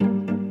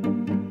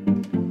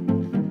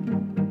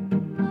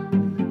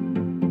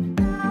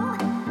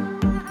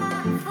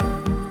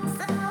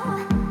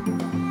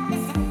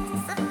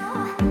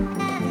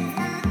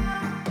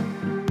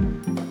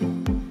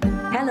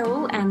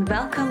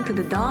welcome to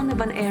the Dawn of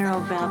an Era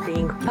of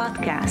Wellbeing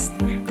podcast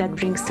that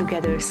brings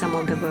together some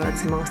of the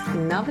world's most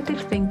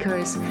innovative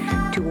thinkers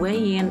to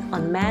weigh in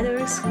on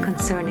matters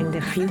concerning the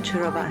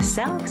future of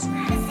ourselves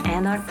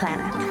and our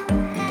planet.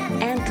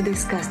 And to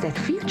discuss that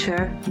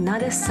future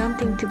not as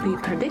something to be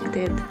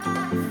predicted,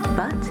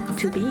 but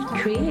to be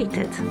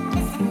created.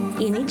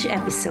 In each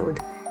episode,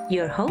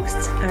 your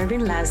hosts,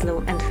 Erwin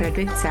Laszlo and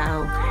Frederick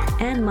Zhao,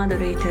 and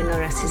moderator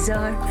Nora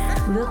Cesar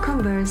will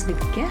converse with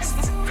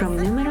guests from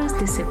numerous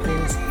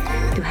disciplines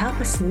to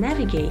help us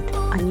navigate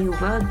a new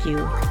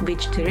worldview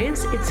which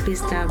derives its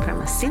wisdom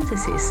from a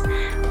synthesis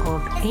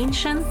of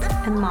ancient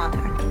and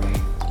modern,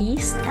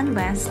 East and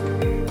West,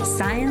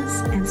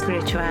 science and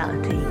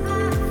spirituality.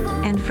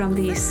 And from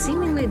these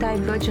seemingly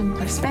divergent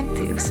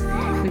perspectives,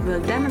 we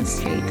will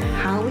demonstrate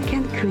how we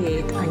can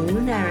create a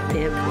new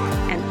narrative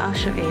and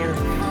usher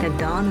in the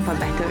dawn of a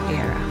better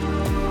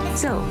era.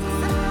 So,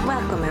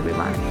 welcome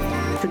everyone.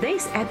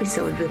 Today's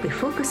episode will be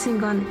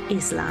focusing on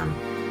Islam.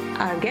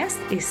 Our guest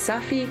is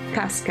Safi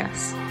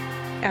Kaskas.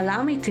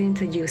 Allow me to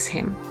introduce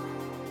him.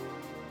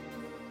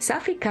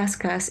 Safi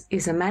Kaskas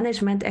is a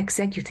management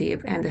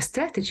executive and a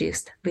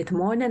strategist with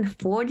more than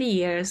 40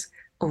 years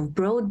of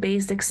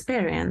broad-based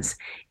experience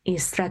in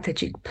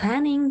strategic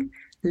planning,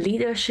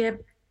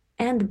 leadership,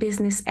 and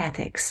business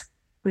ethics,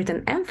 with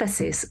an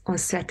emphasis on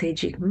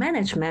strategic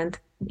management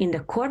in the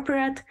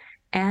corporate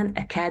and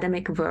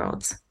academic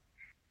worlds.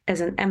 As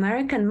an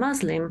American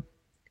Muslim,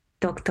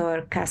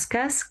 Dr.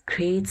 Kaskas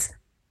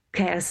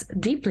cares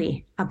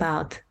deeply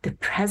about the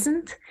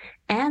present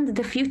and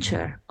the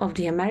future of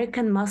the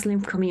American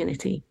Muslim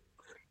community.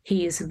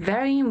 He is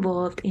very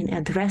involved in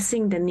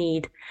addressing the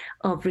need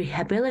of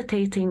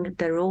rehabilitating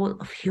the role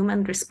of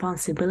human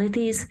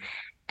responsibilities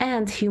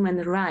and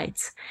human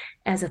rights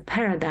as a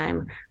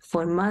paradigm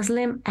for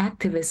Muslim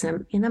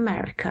activism in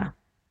America,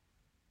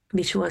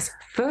 which was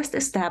first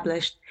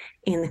established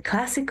in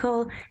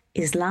classical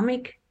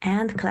Islamic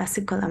and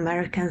classical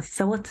American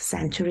thought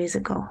centuries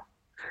ago.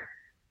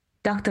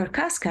 Dr.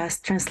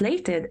 Kaskas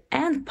translated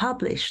and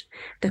published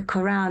the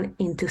Quran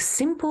into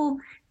simple,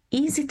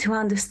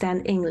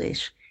 easy-to-understand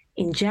English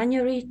in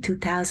January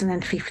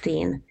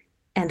 2015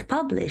 and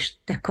published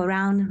the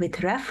Quran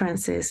with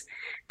references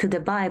to the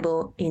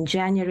Bible in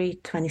January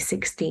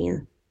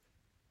 2016.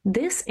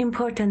 This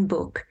important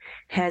book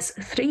has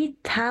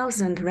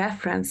 3,000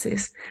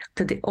 references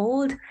to the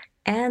Old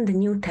and the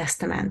New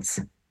Testaments.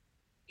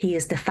 He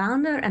is the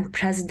founder and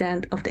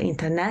president of the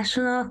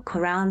International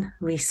Quran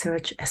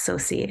Research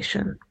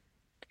Association.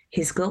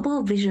 His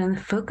global vision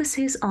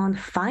focuses on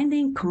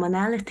finding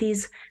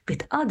commonalities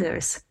with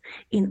others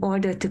in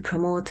order to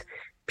promote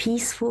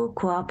peaceful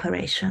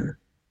cooperation.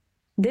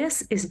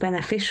 This is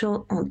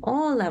beneficial on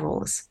all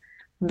levels: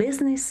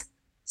 business,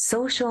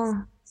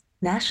 social,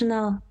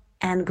 national,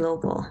 and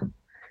global.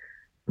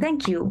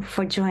 Thank you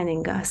for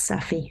joining us,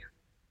 Safi.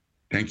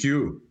 Thank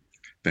you.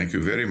 Thank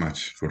you very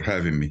much for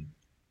having me.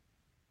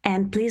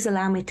 And please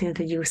allow me to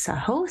introduce our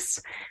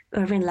hosts,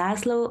 Erwin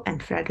Laszlo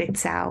and Frederick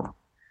Zhao.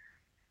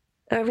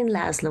 Erwin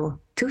Laszlo,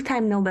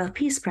 two-time Nobel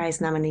Peace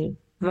Prize nominee,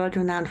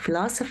 world-renowned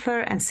philosopher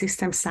and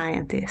systems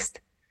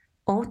scientist,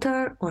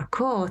 author or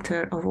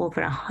co-author of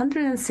over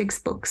 106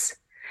 books,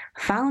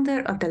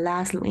 founder of the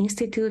Laszlo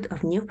Institute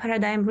of New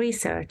Paradigm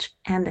Research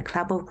and the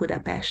Club of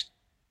Budapest,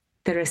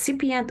 the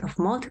recipient of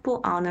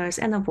multiple honors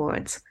and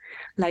awards,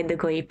 like the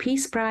Goyi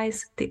Peace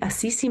Prize, the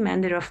Assisi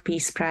Menderow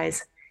Peace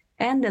Prize,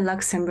 and the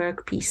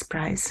Luxembourg Peace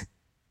Prize.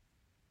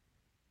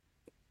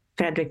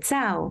 Frederick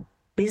Zhao,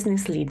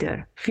 business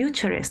leader,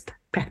 futurist,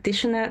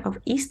 practitioner of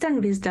Eastern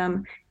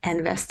wisdom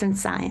and Western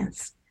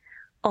science,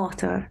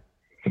 author,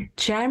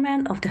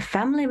 chairman of the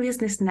Family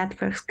Business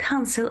Network's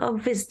Council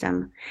of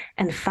Wisdom,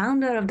 and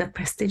founder of the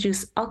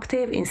prestigious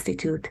Octave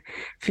Institute,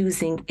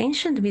 fusing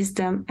ancient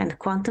wisdom and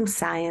quantum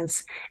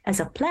science as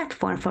a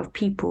platform for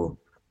people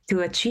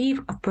to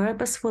achieve a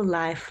purposeful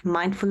life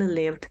mindfully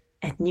lived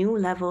at new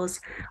levels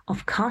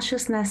of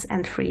consciousness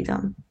and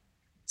freedom.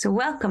 So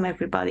welcome,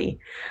 everybody.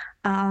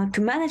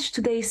 To manage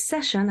today's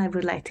session, I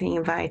would like to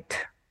invite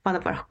one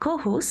of our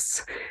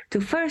co-hosts to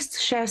first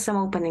share some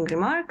opening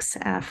remarks,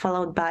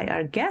 followed by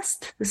our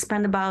guest to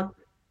spend about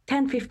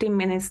 10-15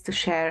 minutes to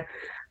share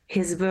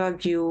his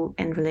worldview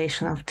in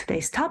relation of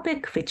today's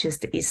topic, which is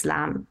the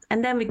Islam.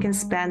 And then we can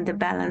spend the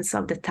balance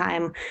of the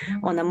time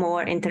on a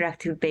more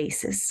interactive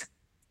basis.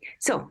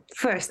 So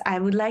first, I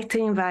would like to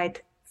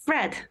invite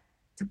Fred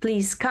to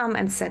please come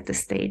and set the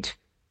stage.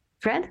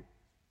 Fred?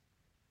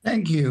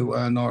 Thank you,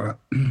 Nora.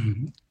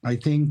 I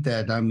think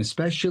that I'm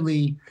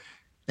especially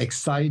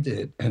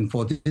excited, and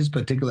for this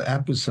particular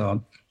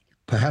episode,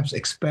 perhaps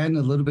expand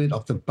a little bit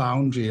of the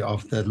boundary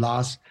of the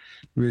last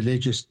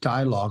religious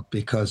dialogue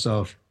because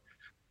of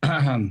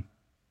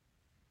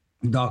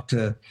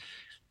Dr.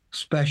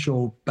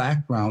 special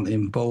background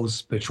in both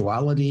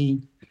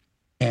spirituality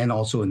and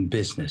also in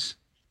business.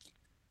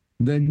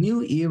 The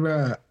new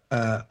era,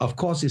 of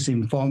course, is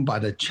informed by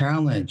the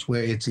challenge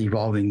where it's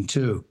evolving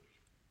to.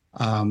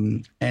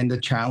 And the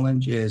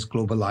challenge is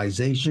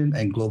globalization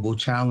and global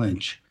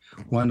challenge,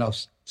 one of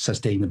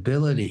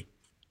sustainability.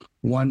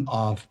 one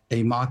of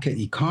a market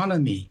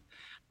economy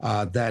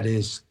that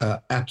is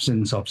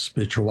absence of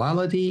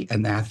spirituality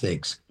and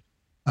ethics,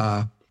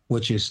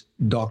 which is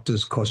Dr.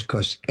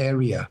 Kaskas'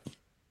 area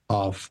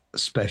of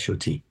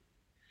specialty.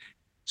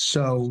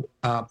 So,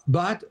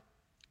 but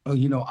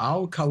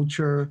our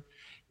culture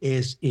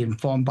is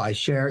informed by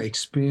shared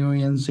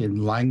experience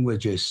in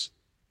languages.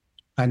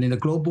 And in a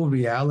global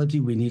reality,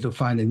 we need to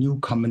find a new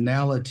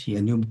commonality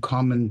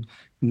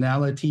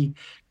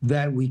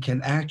that we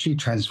can actually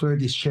transfer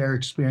this shared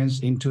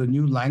experience into a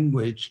new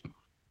language,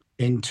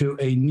 into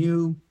a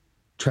new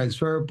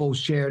transferable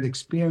shared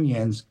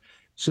experience,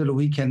 so that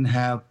we can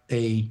have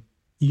a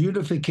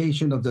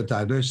unification of the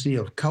diversity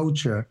of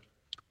culture,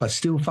 but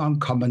still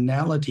found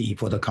commonality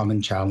for the common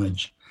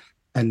challenge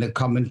and the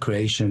common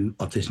creation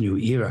of this new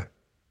era.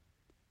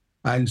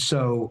 And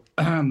so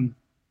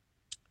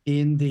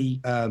in the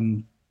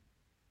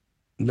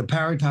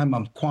paradigm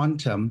of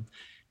quantum,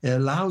 it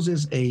allows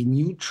us a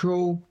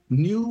neutral,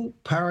 new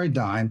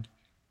paradigm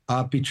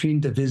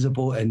between the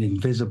visible and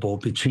invisible,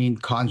 between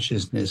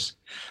consciousness,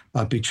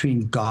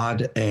 between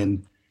God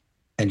and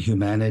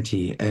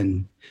humanity,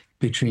 and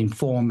between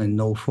form and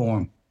no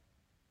form.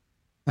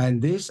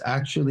 And this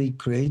actually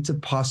creates a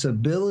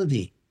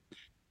possibility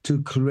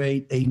to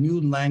create a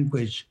new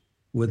language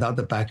without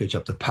the baggage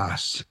of the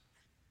past,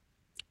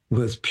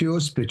 with pure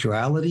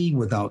spirituality,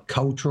 without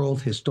cultural,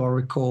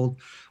 historical,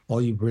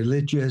 or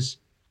religious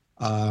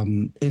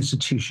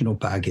institutional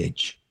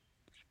baggage.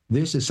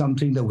 This is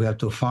something that we have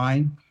to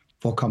find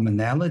for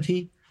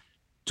commonality,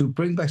 to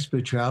bring back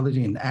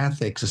spirituality and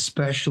ethics,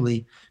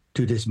 especially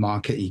to this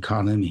market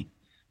economy,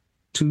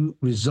 to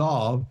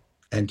resolve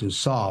and to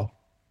solve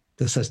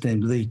the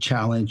sustainability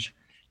challenge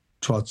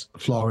towards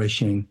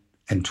flourishing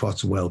and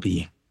towards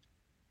well-being.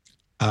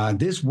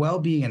 This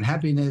well-being and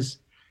happiness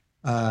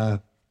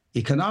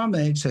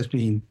economics has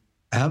been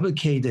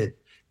advocated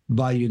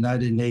by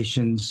United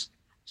Nations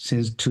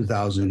since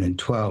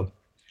 2012.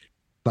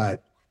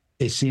 But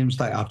it seems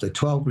like after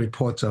 12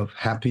 reports of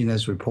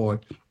happiness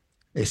report,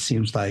 it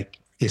seems like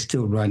it's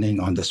still running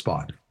on the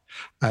spot.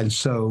 And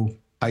so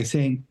I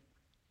think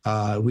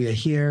we are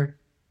here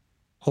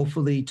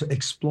hopefully to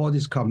explore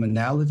this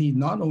commonality,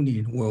 not only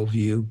in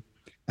worldview,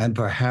 and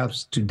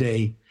perhaps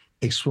today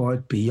explore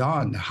it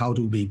beyond. How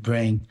do we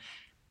bring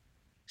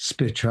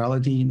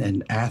spirituality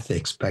and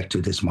ethics back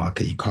to this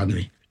market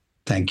economy?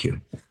 Thank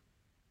you.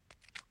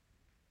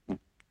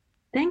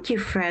 Thank you,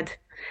 Fred.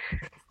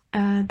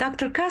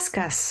 Dr.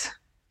 Kaskas,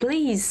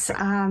 please,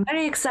 I'm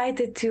very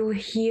excited to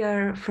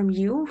hear from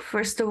you.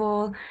 First of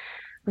all,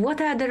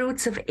 what are the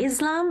roots of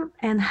Islam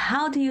and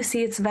how do you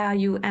see its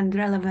value and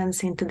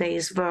relevance in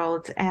today's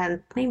world?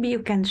 And maybe you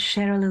can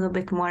share a little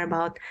bit more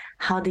about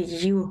how did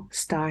you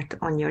start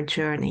on your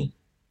journey?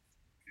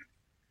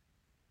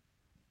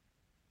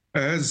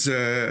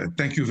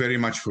 Thank you very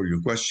much for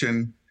your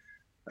question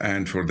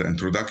and for the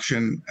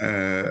introduction.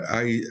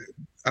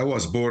 I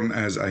was born,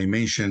 as I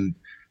mentioned,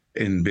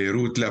 in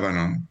Beirut,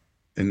 Lebanon,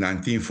 in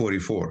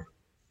 1944.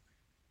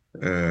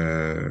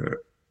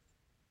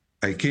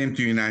 I came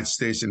to the United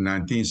States in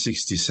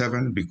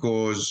 1967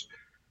 because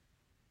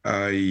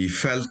I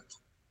felt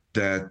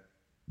that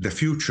the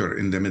future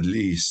in the Middle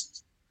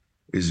East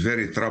is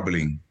very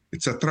troubling.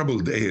 It's a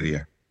troubled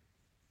area.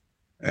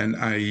 And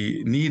I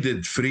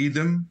needed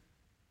freedom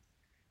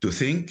to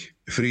think,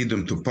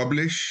 freedom to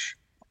publish,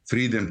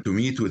 freedom to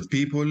meet with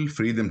people,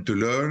 freedom to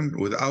learn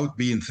without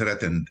being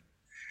threatened.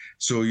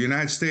 So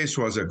United States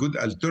was a good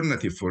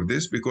alternative for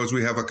this because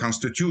we have a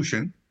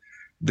constitution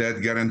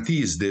that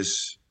guarantees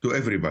this to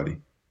everybody.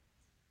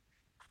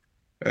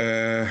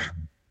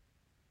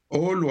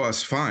 All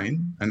was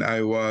fine, and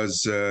I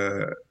was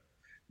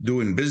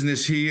doing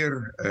business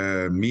here,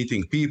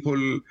 meeting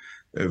people,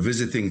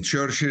 visiting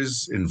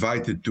churches,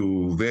 invited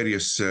to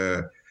various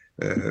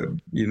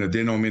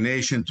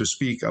denomination to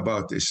speak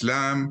about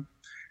Islam.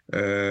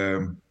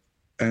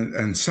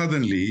 And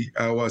suddenly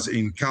I was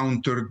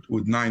encountered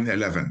with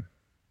 9/11.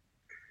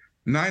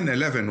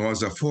 9/11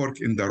 was a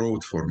fork in the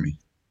road for me.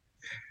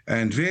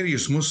 And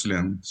various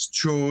Muslims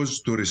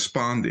chose to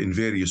respond in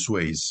various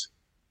ways.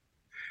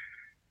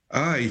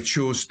 I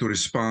chose to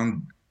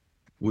respond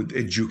with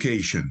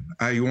education.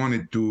 I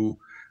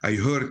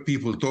heard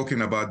people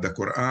talking about the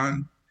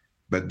Quran,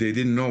 but they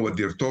didn't know what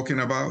they're talking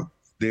about.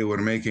 They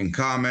were making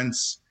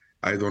comments.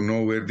 I don't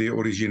know where they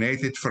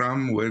originated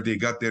from, where they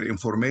got their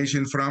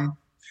information from.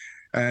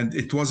 And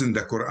it wasn't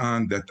the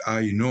Quran that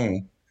I know,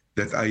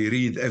 that I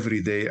read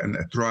every day and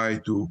I try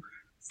to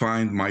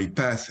find my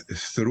path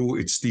through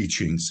its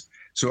teachings.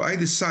 So I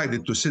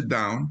decided to sit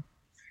down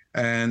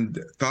and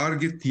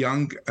target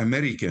young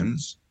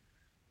Americans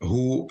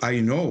who I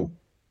know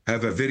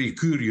have a very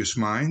curious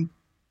mind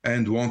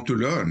and want to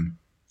learn.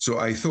 So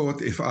I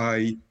thought if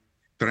I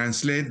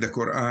translate the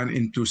Quran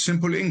into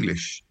simple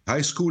English,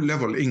 high school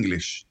level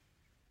English,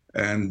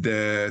 and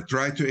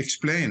try to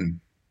explain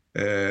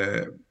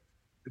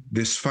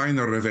this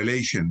final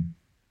revelation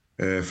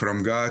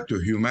from God to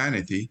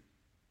humanity,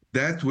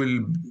 that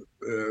will,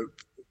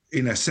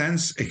 in a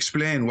sense,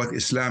 explain what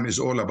Islam is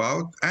all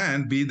about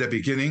and be the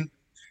beginning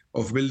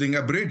of building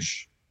a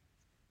bridge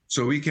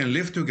so we can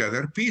live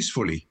together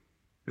peacefully.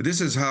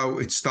 This is how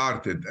it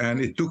started. And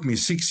it took me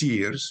 6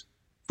 years,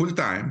 full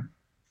time,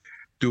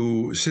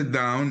 to sit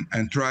down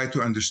and try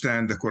to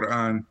understand the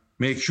Quran,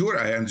 make sure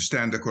I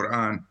understand the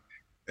Quran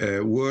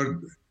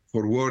word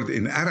for word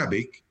in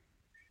Arabic,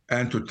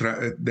 and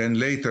then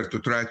later to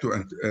try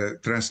to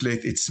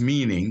translate its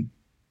meaning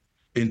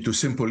into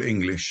simple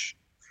English.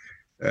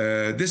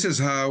 This is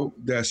how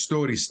the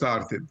story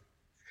started.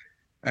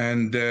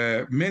 And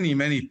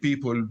many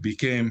people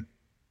became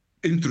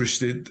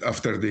interested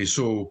after they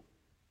saw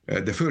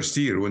the first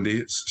year, when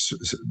they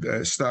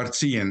start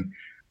seeing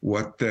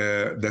what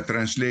the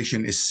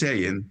translation is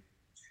saying.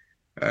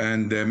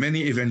 And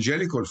many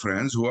evangelical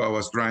friends who I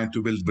was trying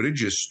to build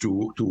bridges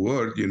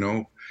toward,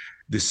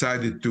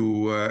 decided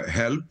to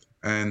help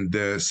and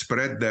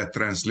spread that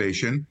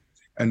translation.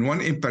 And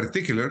one in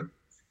particular,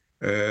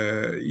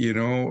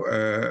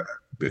 the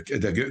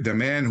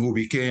man who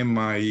became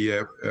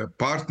my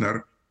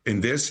partner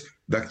in this,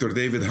 Dr.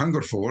 David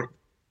Hungerford,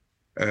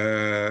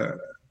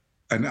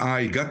 and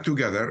I got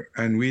together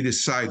and we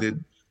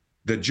decided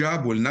the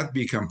job will not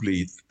be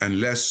complete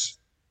unless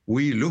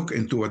we look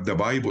into what the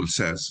Bible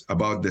says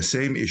about the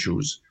same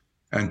issues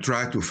and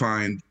try to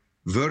find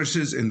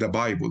verses in the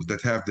Bible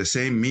that have the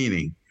same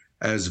meaning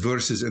as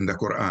verses in the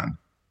Quran.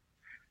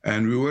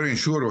 And we weren't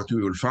sure what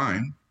we will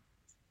find,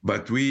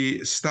 but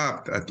we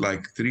stopped at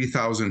like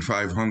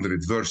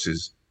 3,500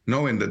 verses,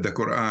 knowing that the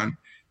Quran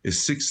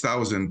is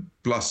 6,000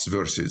 plus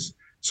verses.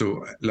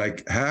 So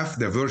like half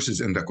the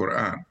verses in the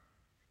Quran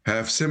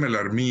have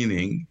similar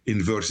meaning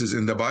in verses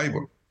in the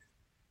Bible.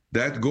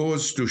 That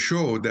goes to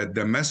show that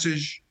the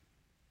message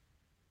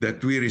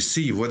that we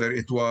receive, whether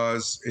it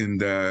was in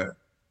the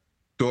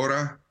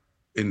Torah,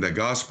 in the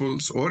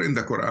Gospels, or in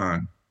the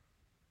Quran,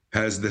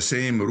 has the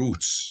same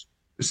roots.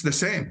 It's the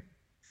same.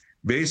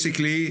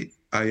 Basically,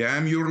 I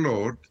am your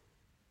Lord.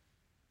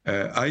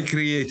 I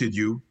created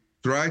you.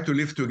 Try to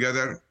live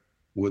together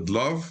with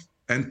love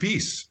and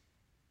peace.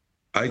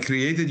 I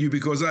created you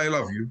because I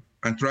love you,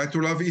 and try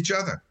to love each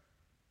other.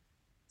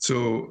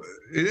 So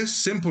this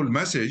simple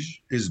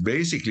message is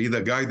basically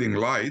the guiding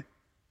light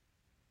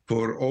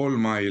for all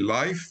my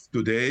life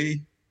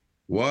today,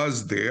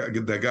 was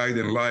the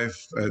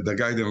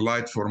guiding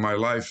light for my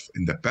life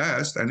in the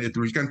past, and it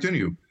will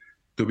continue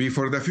to be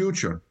for the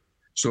future.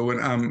 So when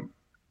I'm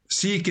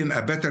seeking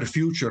a better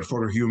future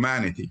for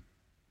humanity,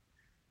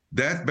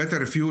 that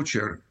better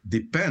future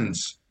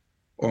depends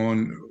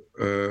on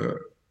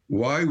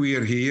why we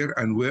are here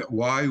and where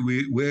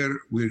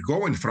we're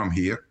going from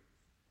here.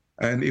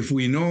 And if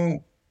we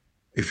know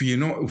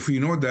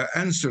the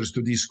answers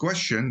to these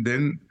questions,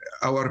 then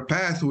our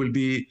path will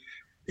be,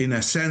 in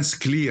a sense,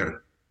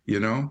 clear,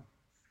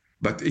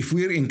 But if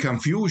we're in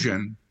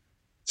confusion,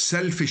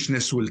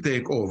 selfishness will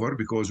take over,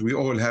 because we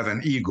all have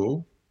an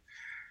ego,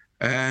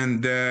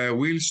 and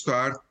we'll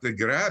start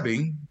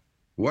grabbing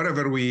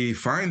whatever we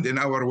find in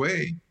our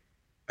way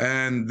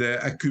and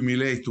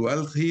accumulate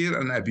wealth here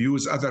and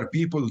abuse other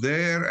people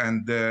there,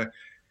 and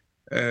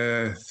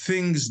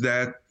things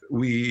that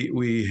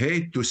we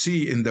hate to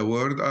see in the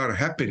world are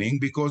happening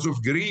because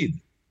of greed.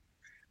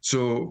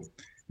 So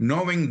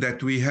knowing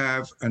that we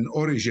have an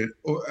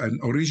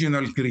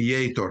original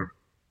creator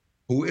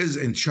who is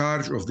in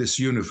charge of this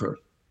universe,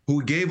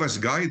 who gave us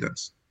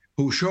guidance,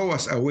 who show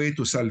us a way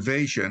to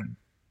salvation,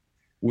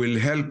 will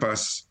help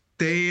us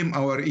tame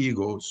our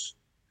egos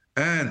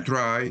and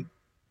try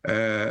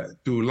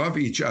to love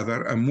each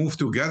other and move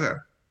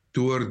together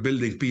toward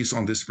building peace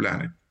on this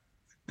planet.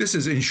 This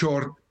is, in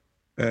short,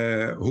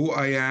 who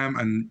I am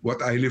and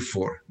what I live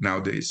for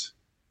nowadays.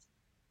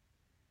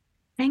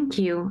 Thank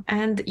you.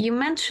 And you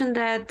mentioned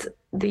that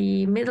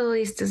the Middle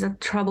East is a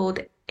troubled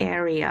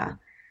area.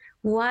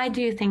 Why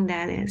do you think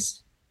that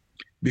is?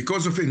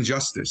 Because of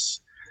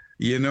injustice.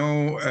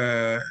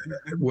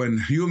 When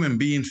human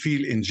beings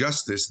feel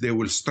injustice, they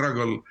will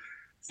struggle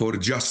for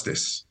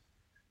justice.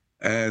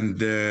 And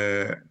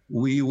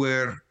we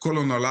were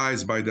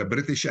colonized by the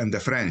British and the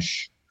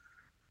French.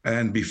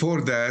 And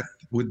before that,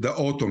 with the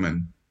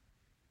Ottoman.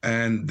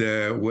 And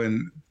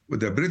when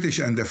the British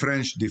and the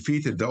French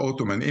defeated the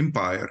Ottoman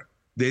Empire,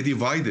 they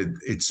divided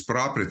its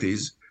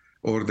properties,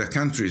 or the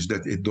countries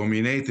that it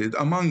dominated,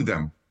 among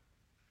them.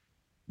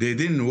 They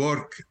didn't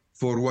work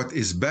for what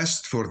is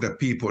best for the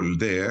people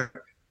there.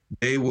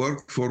 They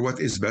worked for what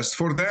is best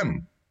for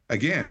them.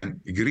 Again,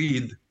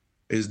 greed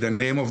is the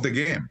name of the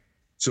game.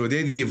 So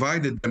they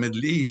divided the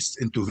Middle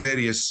East into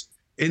various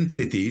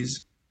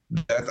entities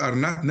that are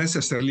not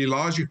necessarily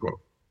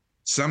logical.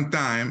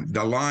 Sometimes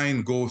the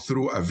line goes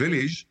through a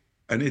village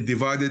and it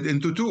divided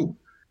into two.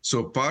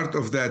 So part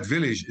of that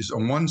village is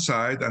on one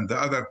side and the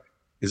other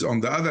is on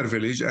the other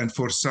village. And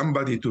for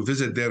somebody to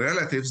visit their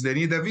relatives, they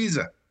need a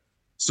visa.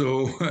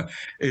 So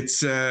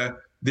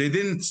they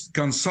didn't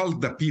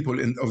consult the people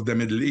of the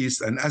Middle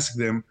East and ask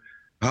them,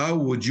 how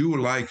would you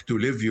like to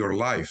live your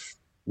life?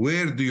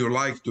 Where do you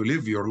like to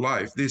live your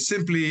life? They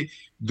simply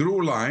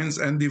drew lines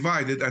and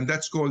divided, and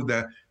that's called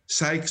the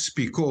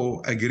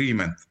Sykes-Picot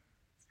Agreement.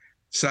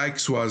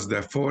 Sykes was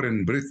the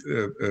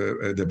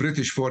the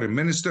British foreign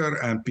minister,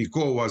 and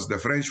Picot was the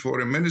French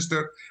foreign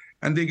minister,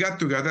 and they got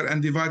together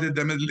and divided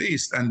the Middle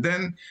East. And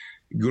then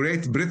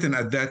Great Britain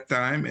at that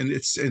time, in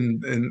its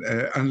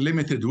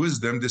unlimited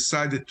wisdom,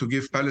 decided to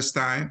give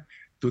Palestine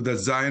to the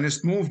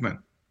Zionist movement.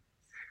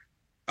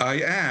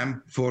 I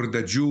am for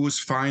the Jews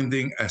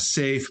finding a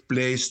safe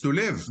place to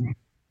live,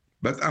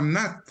 but I'm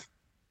not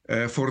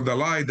for the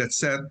lie that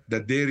said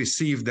that they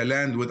received the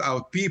land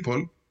without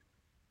people,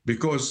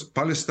 because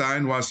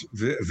Palestine was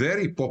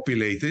very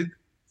populated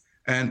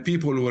and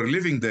people were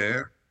living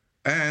there.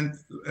 And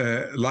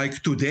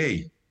like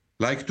today,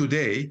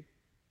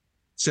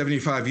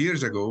 75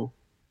 years ago,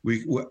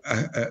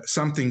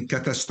 something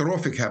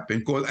catastrophic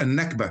happened called a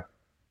Nakba,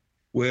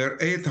 where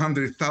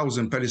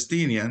 800,000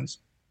 Palestinians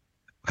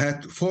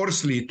had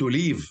forcibly to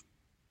leave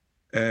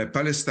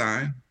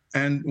Palestine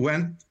and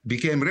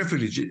became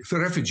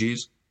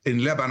refugees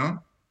in Lebanon,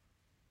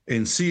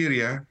 in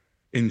Syria,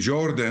 in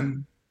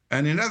Jordan,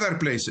 and in other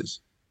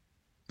places.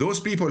 Those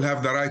people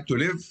have the right to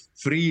live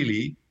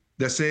freely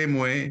the same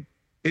way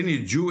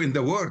any Jew in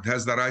the world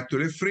has the right to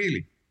live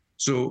freely.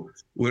 So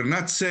we're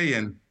not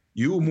saying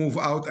you move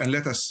out and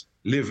let us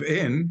live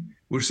in.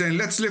 We're saying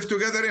let's live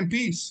together in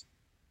peace.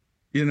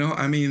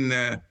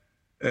 The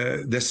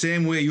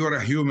same way you're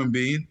a human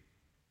being,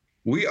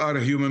 we are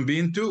a human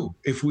being too.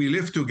 If we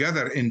live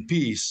together in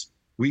peace,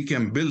 we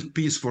can build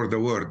peace for the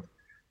world.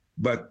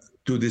 But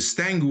to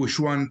distinguish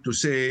one, to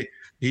say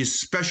he's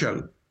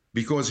special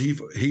because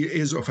he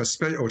is of a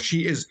special, or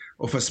she is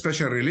of a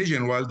special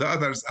religion, while the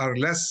others are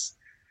less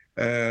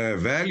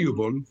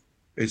valuable,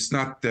 it's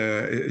not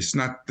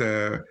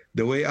the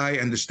way I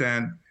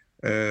understand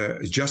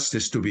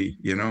justice to be.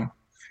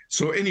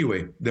 So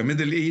anyway, the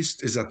Middle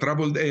East is a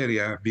troubled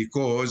area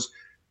because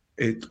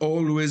it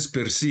always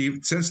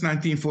perceived, since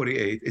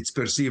 1948, it's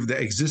perceived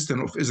the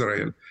existence of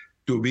Israel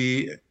to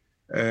be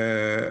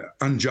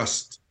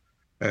unjust.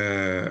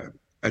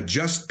 A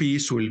just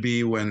peace will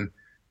be when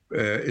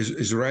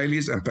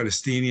Israelis and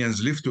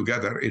Palestinians live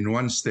together in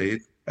one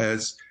state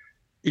as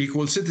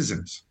equal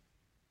citizens.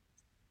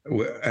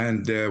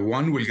 And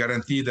one will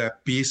guarantee the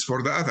peace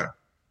for the other.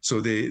 So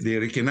they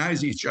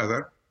recognize each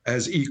other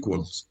as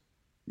equals.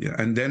 Yeah.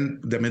 And then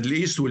the Middle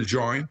East will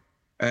join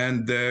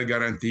and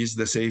guarantees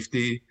the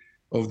safety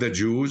of the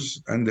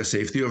Jews and the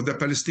safety of the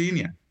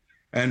Palestinians.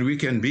 And we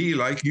can be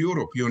like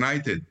Europe,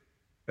 united.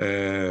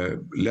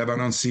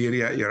 Lebanon,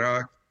 Syria,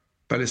 Iraq,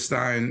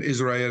 Palestine,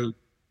 Israel,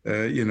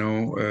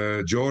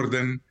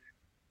 Jordan.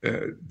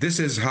 This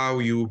is how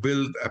you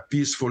build a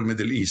peaceful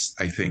Middle East,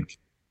 I think.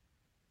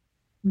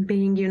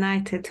 Being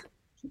united.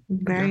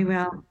 Very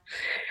well.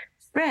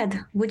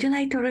 Fred, would you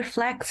like to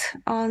reflect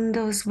on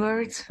those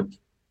words?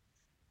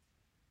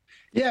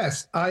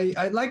 Yes,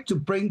 I'd like to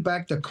bring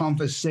back the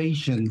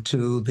conversation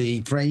to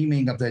the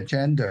framing of the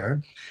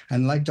agenda,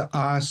 and like to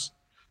ask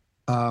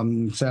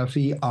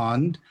Safi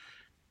on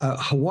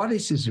what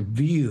is his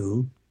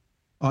view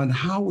on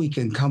how we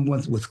can come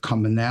with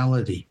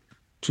commonality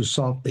to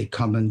solve a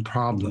common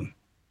problem.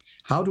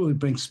 How do we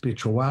bring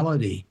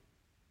spirituality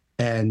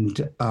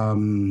and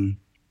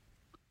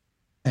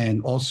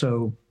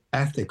also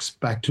ethics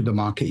back to the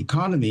market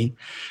economy?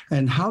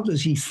 And how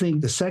does he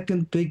think the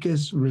second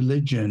biggest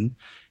religion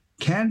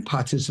can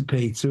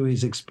participate through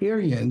his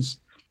experience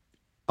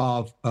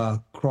of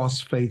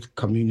cross-faith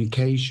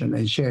communication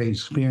and share his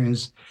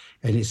experience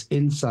and his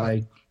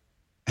insight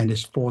and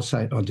his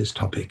foresight on this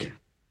topic?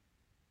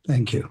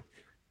 Thank you.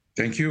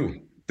 Thank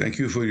you. Thank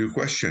you for your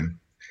question.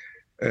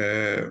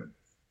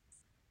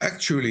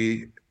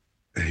 Actually,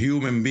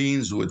 human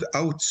beings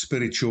without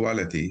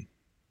spirituality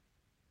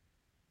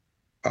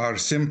are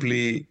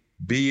simply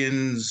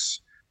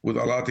beings with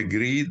a lot of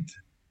greed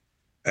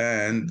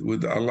and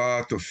with a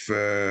lot of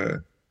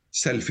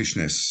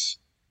selfishness.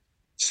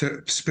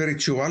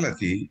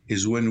 Spirituality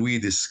is when we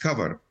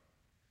discover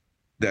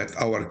that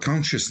our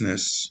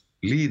consciousness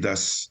leads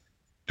us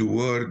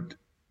toward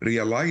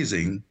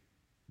realizing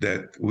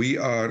that we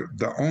are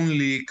the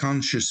only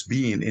conscious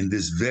being in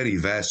this very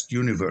vast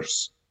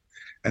universe.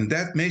 And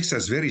that makes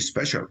us very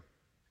special.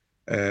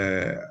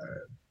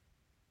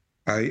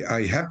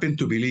 I happen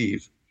to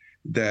believe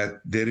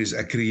that there is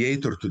a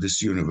creator to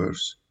this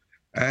universe.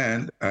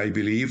 And I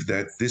believe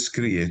that this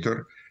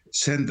creator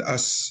sent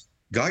us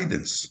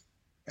guidance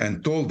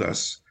and told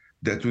us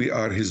that we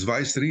are his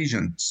vice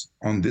regents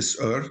on this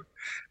earth,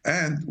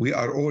 and we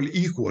are all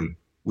equal.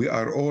 We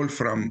are all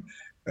from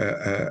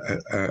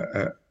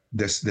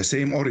the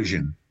same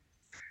origin.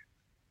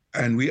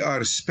 And we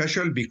are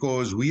special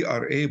because we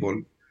are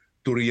able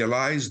to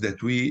realize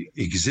that we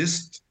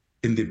exist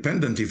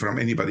independently from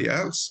anybody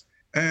else,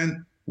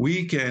 and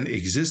we can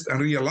exist and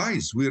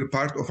realize we're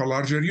part of a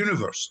larger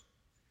universe.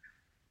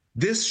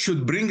 This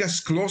should bring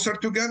us closer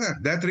together,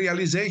 that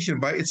realization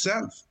by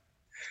itself.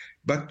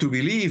 But to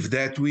believe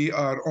that we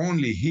are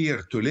only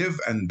here to live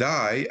and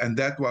die, and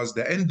that was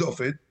the end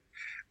of it,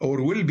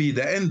 or will be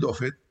the end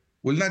of it,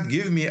 will not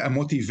give me a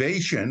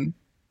motivation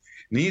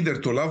neither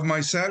to love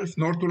myself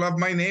nor to love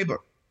my neighbor.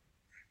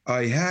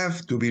 I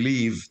have to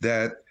believe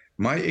that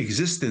My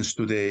existence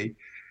today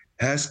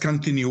has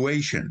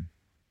continuation.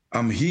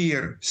 I'm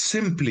here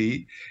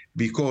simply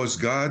because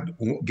God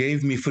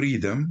gave me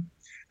freedom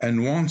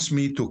and wants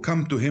me to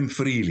come to him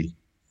freely.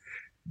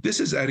 This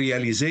is a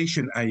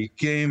realization I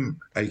came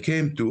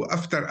to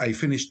after I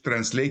finished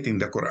translating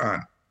the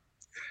Quran.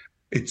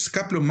 It's a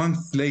couple of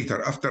months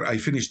later, after I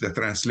finished the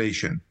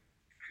translation,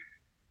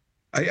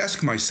 I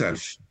asked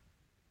myself,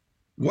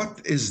 what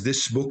is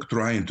this book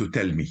trying to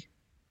tell me?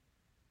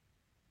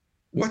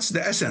 What's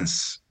the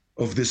essence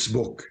of this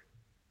book?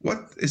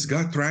 What is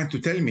God trying to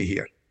tell me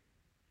here?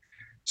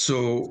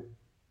 So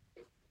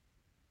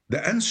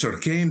the answer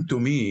came to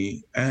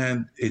me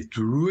and it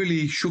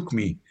really shook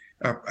me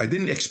up. I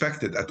didn't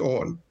expect it at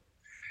all.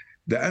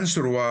 The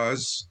answer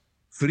was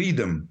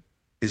freedom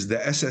is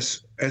the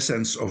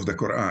essence of the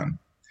Quran.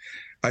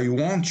 I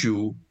want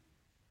you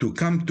to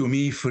come to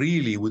me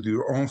freely with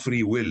your own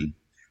free will.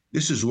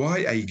 This is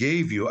why I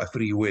gave you a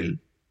free will.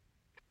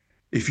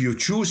 If you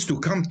choose to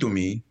come to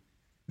me,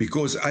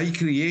 because I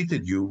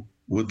created you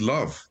with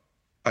love,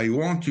 I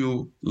want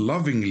you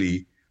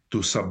lovingly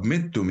to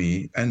submit to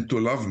me and to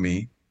love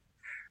me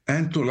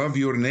and to love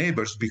your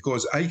neighbors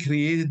because I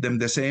created them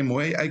the same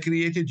way I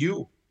created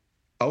you,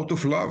 out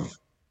of love.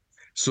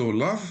 So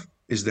love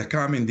is the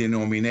common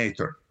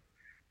denominator.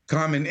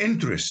 Common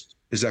interest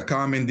is a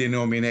common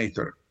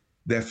denominator.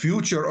 The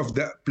future of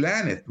the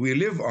planet we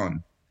live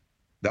on,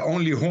 the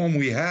only home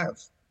we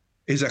have,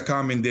 is a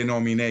common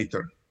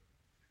denominator.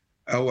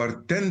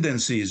 Our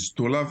tendencies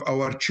to love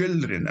our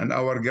children and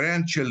our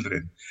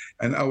grandchildren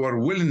and our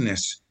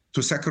willingness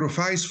to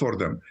sacrifice for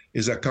them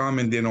is a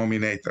common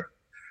denominator.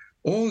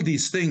 All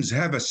these things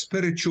have a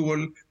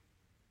spiritual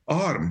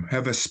arm,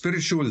 have a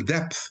spiritual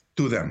depth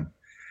to them.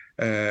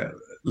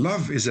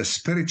 Love is a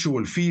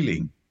spiritual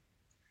feeling.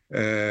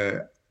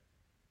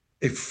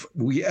 If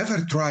we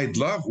ever tried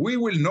love, we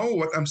will know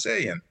what I'm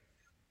saying.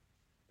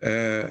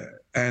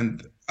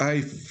 And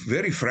I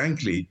very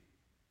frankly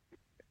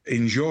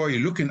enjoy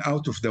looking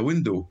out of the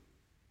window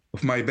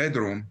of my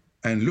bedroom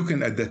and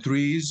looking at the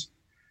trees.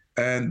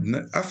 And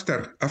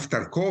after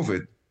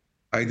COVID,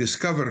 I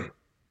discovered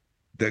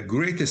the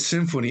greatest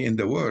symphony in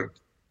the world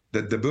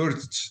that the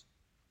birds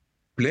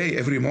play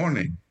every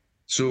morning.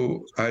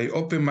 So I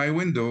open my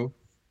window,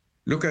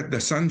 look at the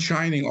sun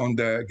shining on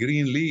the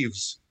green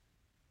leaves,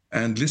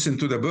 and listen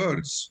to the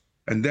birds.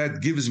 And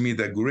that gives me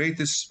the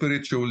greatest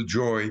spiritual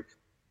joy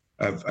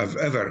I've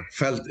ever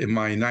felt in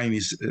my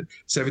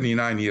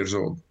 79 years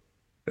old,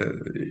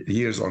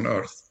 years on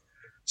earth.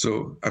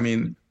 So, I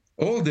mean,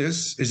 all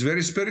this is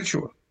very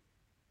spiritual.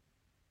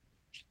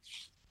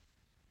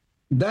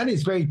 That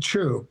is very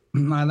true.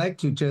 I'd like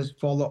to just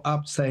follow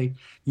up, say,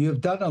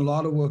 you've done a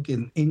lot of work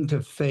in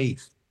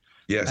interfaith.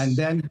 Yes. And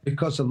then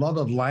because a lot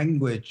of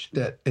language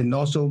that, and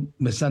also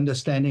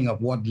misunderstanding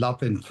of what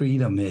love and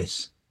freedom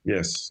is.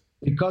 Yes.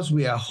 Because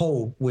we are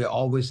whole, we're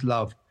always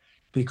loved.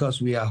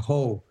 Because we are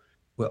whole,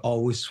 we're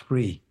always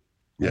free.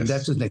 Yes. And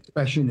that's an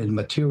expression in the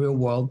material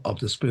world of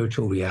the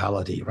spiritual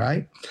reality,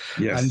 right?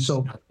 Yes. And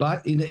so,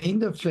 but in the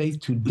interfaith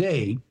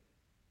today,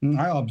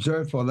 I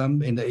observe for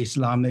them in the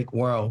Islamic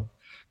world,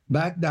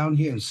 back down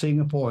here in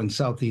Singapore and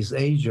Southeast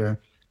Asia,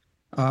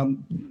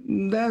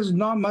 there's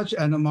not much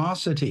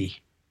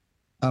animosity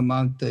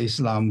among the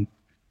Islam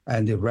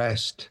and the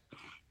rest.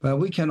 But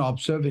we can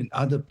observe in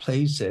other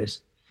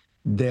places,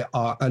 there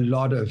are a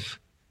lot of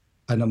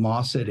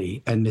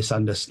animosity and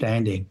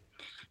misunderstanding.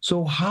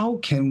 So how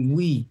can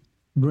we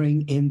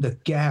bring in the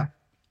gap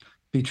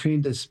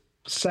between the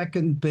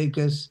second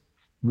biggest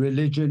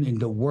religion in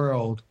the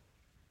world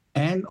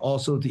and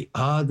also the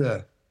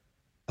other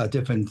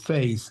different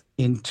faiths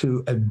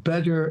into a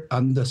better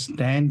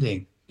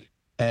understanding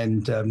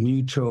and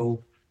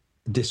mutual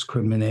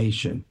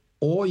discrimination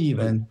or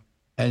even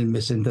a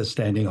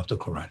misunderstanding of the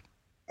Quran?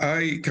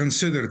 I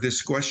consider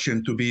this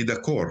question to be the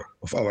core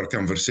of our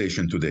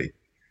conversation today.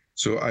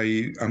 So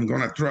I'm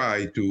going to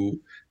try to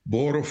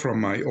borrow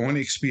from my own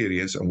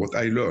experience and what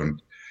I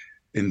learned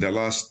in the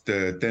last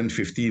 10,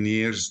 15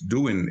 years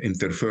doing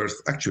interfaith.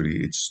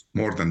 Actually, it's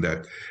more than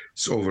that.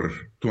 It's over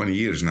 20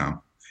 years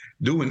now,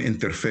 doing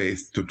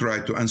interfaith to try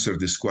to answer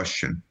this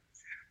question.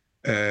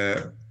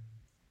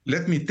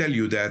 Let me tell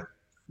you that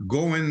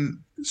going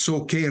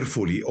so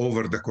carefully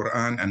over the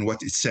Quran and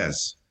what it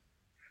says,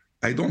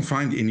 I don't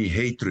find any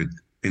hatred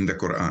in the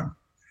Quran.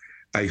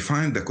 I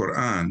find the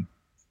Quran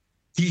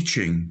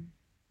teaching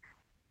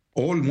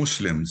all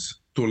Muslims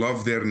to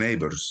love their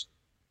neighbors.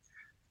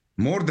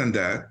 More than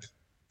that,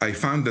 I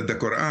found that the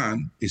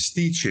Quran is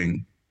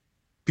teaching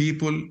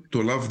people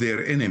to love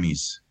their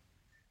enemies.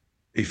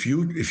 If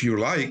you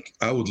like,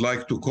 I would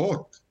like to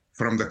quote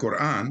from the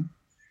Quran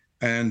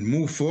and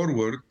move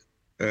forward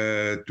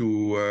to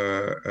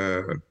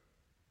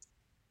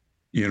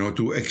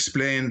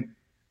explain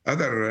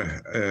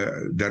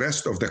the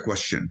rest of the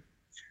question.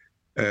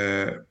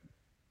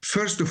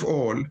 First of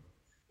all,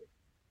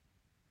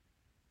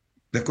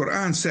 the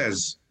Quran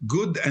says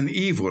good and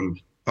evil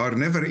are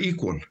never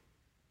equal.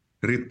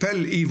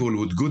 Repel evil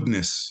with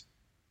goodness,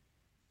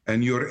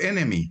 and your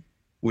enemy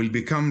will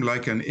become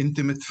like an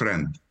intimate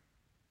friend.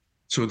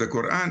 So the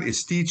Quran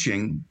is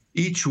teaching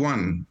each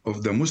one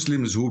of the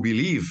Muslims who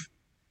believe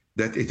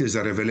that it is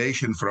a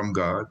revelation from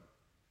God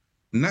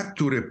not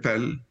to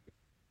repel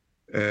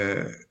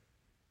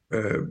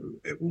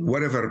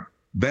whatever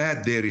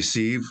bad they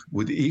receive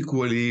with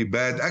equally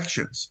bad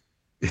actions.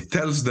 It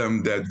tells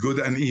them that good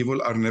and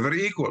evil are never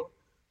equal.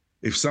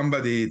 If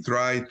somebody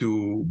try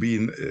to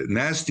be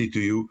nasty to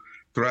you,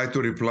 try to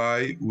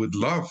reply with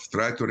love,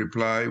 try to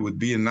reply with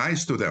being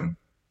nice to them.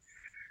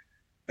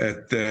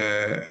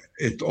 The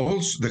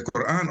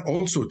Quran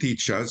also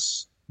teaches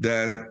us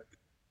that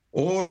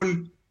all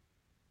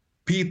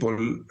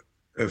people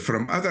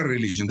from other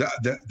religions,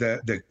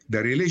 the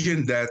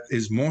religion that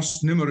is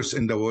most numerous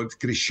in the world,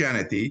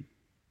 Christianity,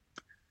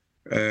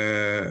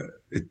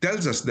 it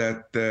tells us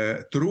that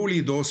truly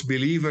those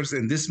believers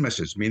in this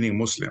message, meaning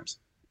Muslims,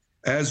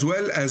 as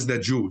well as the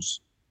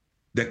Jews,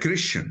 the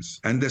Christians,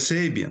 and the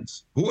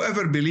Sabians,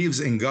 whoever believes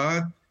in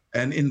God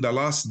and in the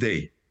last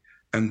day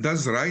and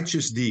does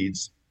righteous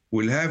deeds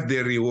will have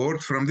their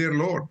reward from their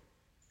Lord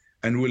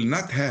and will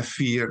not have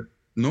fear,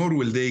 nor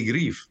will they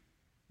grieve.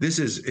 This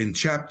is in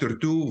chapter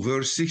 2,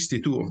 verse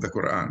 62 of the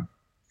Quran.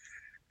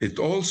 It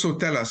also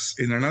tells us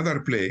in another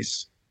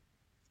place,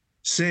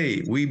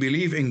 say, we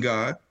believe in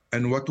God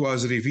and what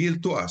was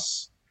revealed to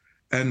us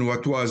and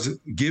what was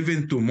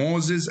given to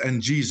Moses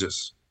and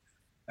Jesus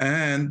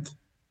and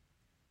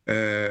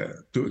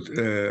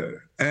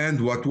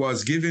what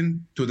was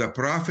given to the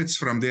prophets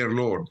from their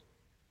Lord.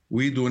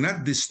 We do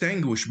not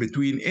distinguish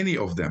between any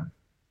of them,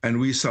 and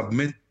we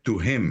submit to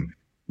him,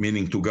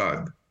 meaning to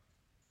God.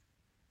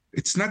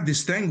 It's not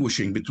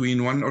distinguishing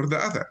between one or the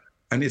other.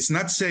 And it's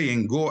not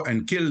saying go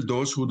and kill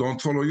those who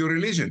don't follow your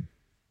religion.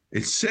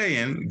 It's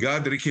saying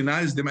God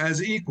recognized them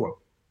as equal.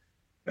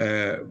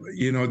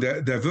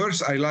 The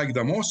verse I like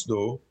the most,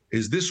 though,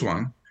 is this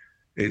one.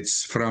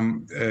 It's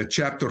from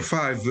chapter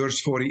 5, verse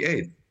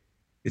 48.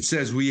 It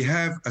says, we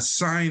have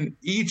assigned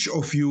each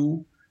of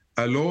you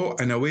a law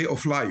and a way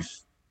of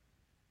life.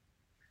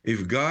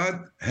 If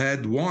God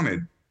had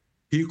wanted,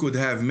 he could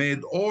have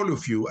made all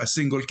of you a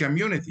single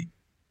community.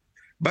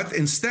 But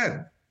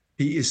instead,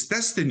 he is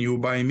testing you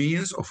by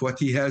means of what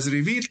he has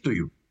revealed to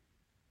you.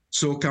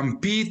 So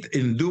compete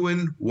in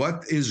doing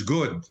what is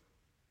good.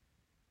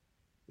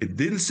 It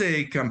didn't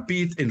say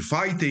compete in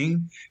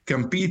fighting,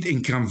 compete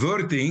in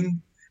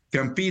converting,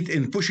 compete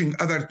in pushing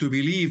others to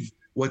believe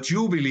what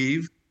you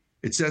believe.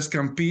 It says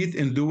compete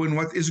in doing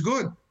what is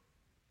good.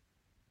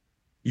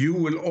 You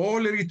will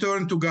all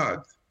return to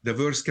God. The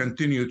verse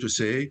continues to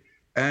say,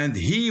 and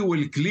he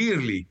will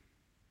clearly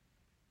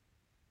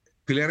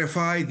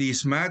clarify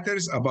these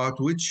matters about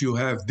which you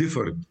have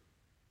differed.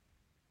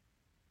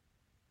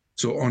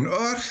 So on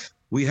earth,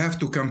 we have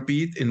to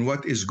compete in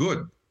what is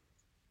good.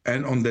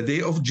 And on the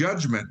day of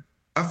judgment,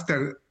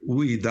 after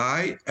we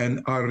die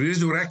and are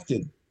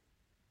resurrected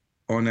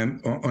on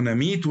a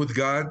meet with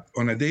God,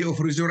 on a day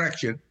of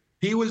resurrection,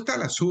 he will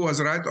tell us who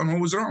was right and who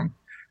was wrong.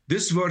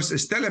 This verse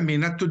is telling me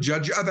not to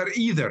judge other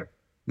either,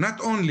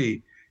 not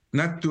only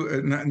not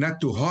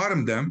to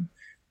harm them,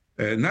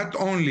 not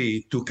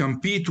only to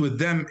compete with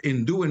them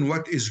in doing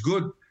what is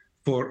good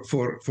for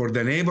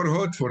the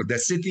neighborhood, for the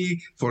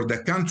city, for the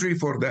country,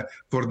 for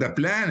the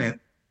planet,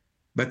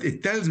 but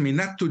it tells me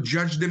not to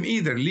judge them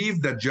either. Leave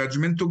that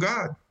judgment to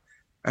God.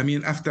 I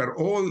mean, after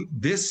all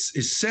this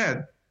is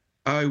said,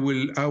 I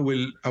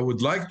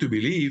would like to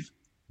believe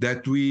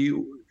that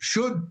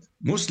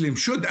Muslims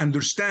should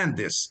understand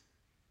this.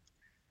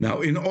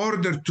 Now, in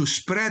order to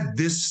spread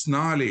this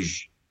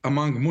knowledge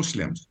among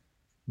Muslims,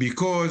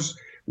 because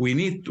we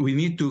need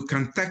to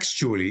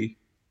contextually,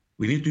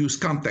 we need to use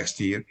context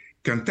here.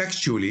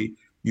 Contextually,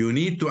 you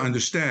need to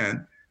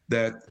understand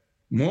that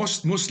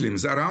most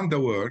Muslims around the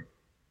world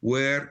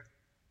were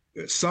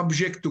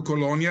subject to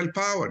colonial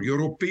power,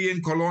 European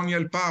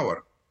colonial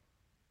power.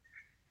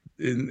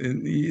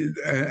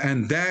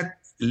 And that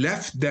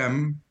left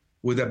them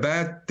with a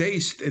bad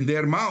taste in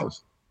their mouth,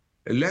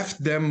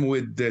 left them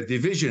with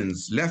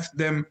divisions, left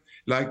them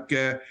like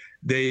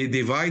they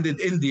divided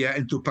India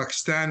into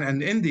Pakistan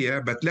and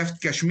India, but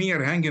left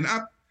Kashmir hanging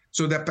up.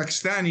 So the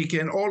Pakistani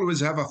can always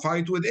have a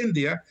fight with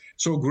India.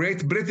 So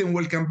Great Britain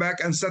will come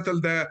back and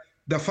settle the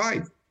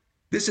fight.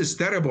 This is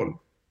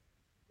terrible.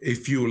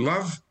 If you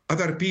love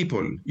other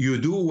people, you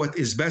do what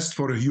is best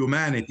for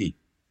humanity,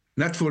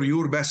 not for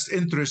your best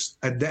interest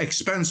at the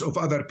expense of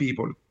other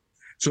people.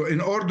 So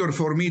in order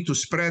for me to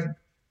spread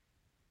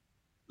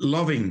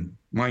loving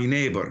my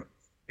neighbor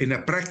in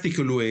a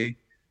practical way,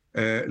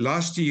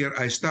 last year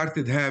I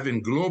started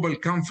having global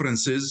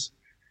conferences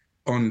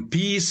on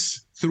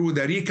peace through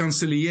the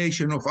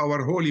reconciliation of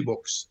our holy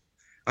books.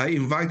 I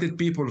invited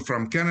people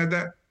from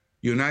Canada,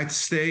 United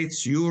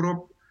States,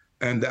 Europe,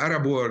 and the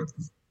Arab world,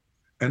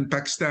 and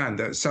Pakistan,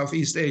 the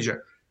Southeast Asia,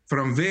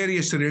 from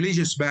various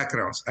religious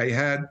backgrounds. I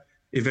had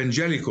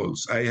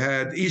evangelicals, I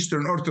had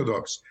Eastern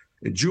Orthodox,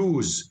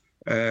 Jews,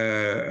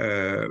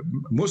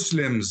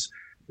 Muslims,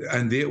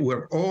 and they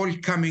were all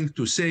coming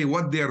to say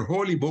what their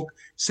holy book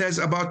says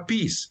about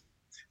peace.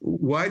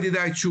 Why did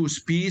I choose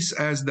peace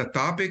as the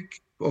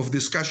topic of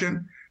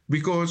discussion?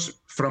 Because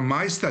from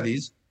my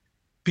studies,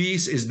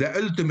 peace is the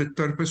ultimate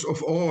purpose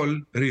of all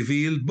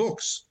revealed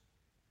books.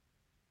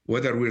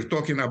 Whether we're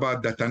talking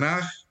about the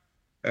Tanakh,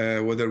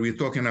 whether we're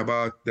talking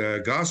about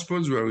the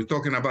Gospels, whether we're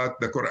talking about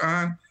the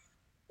Quran,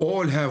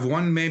 all have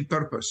one main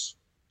purpose: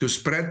 to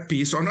spread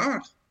peace on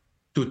earth,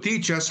 to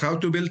teach us how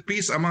to build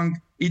peace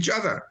among each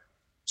other.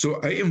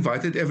 So I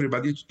invited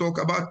everybody to talk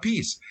about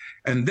peace.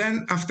 And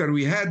then after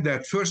we had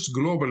that first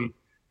global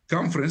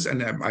conference,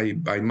 and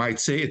I might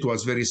say it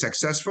was very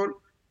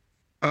successful,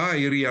 I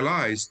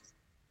realized,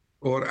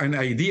 or an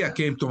idea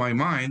came to my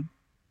mind,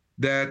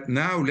 that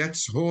now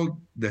let's hold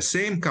the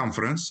same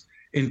conference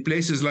in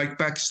places like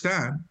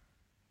Pakistan,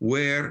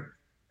 where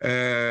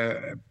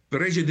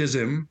prejudice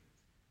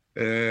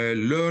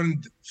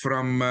learned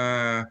from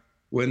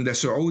when the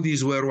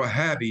Saudis were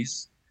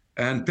Wahhabis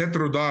and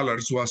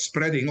petrodollars was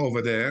spreading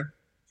over there.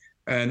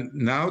 And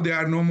now there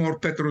are no more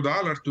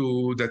petrodollar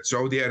that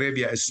Saudi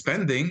Arabia is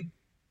spending.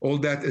 All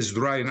that is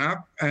drying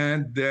up, and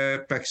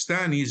the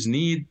Pakistanis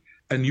need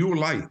a new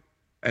light,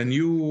 a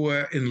new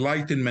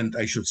enlightenment,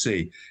 I should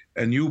say,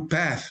 a new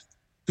path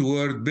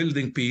toward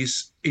building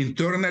peace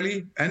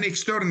internally and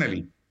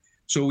externally.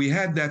 So we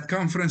had that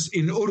conference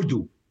in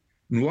Urdu.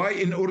 And why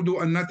in Urdu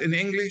and not in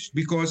English?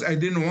 Because I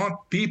didn't want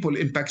people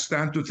in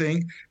Pakistan to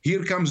think,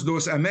 here comes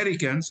those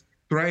Americans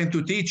trying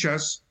to teach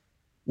us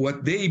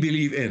what they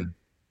believe in.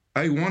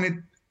 I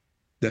wanted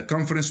the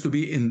conference to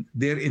be in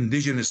their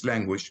indigenous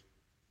language.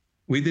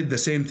 We did the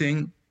same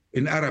thing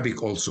in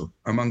Arabic also,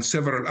 among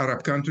several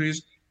Arab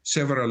countries,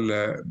 several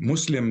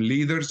Muslim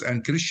leaders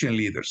and Christian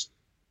leaders.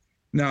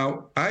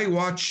 Now, I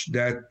watched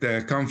that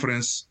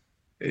conference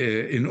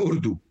in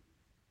Urdu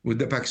with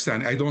the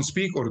Pakistani. I don't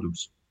speak Urdu.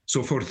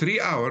 So for 3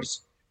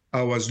 hours,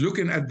 I was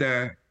looking at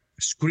the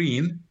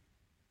screen,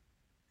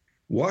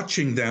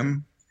 watching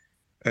them,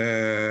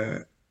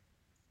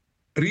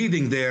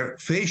 reading their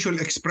facial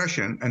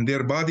expression and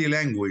their body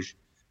language.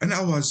 And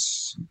I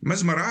was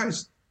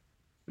mesmerized,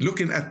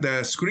 looking at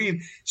the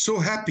screen, so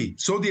happy,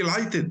 so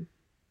delighted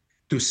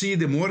to see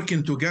them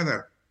working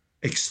together,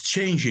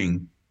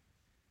 exchanging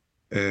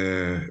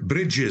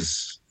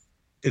bridges,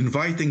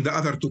 inviting the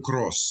other to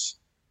cross.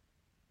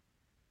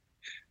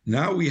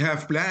 Now we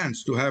have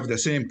plans to have the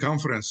same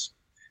conference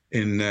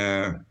in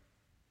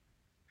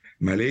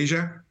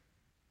Malaysia,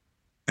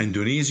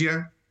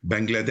 Indonesia,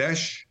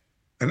 Bangladesh,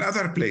 and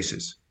other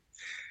places.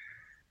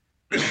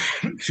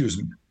 Excuse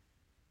me.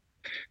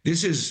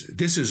 This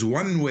is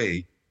one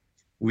way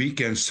we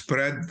can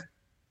spread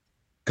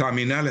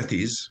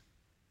commonalities,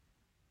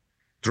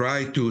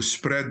 try to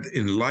spread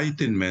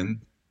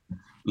enlightenment,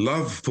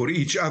 love for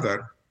each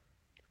other,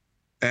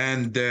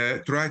 and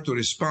try to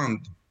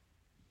respond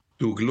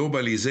to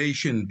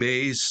globalization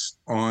based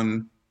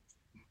on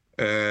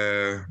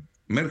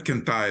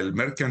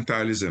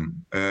mercantilism,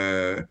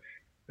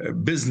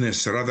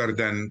 business rather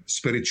than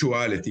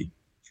spirituality.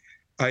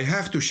 I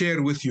have to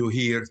share with you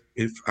here,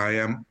 if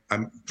I'm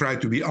trying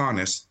to be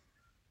honest,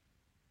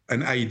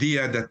 an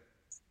idea that,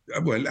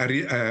 well,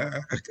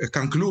 a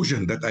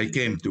conclusion that I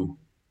came to.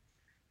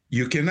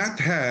 You cannot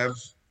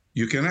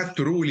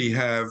truly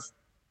have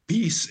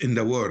peace in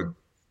the world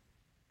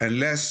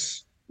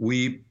unless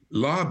we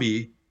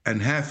lobby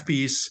and have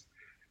peace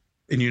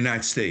in the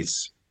United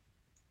States.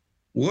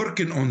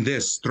 Working on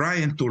this,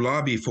 trying to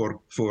lobby for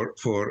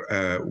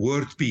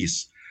world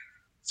peace.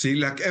 See,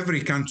 like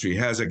every country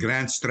has a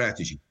grand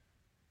strategy.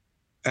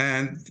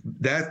 And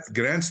that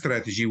grand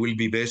strategy will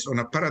be based on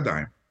a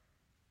paradigm.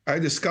 I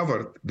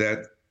discovered that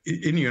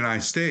in the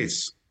United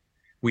States,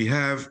 we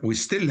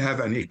still have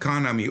an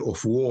economy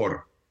of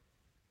war.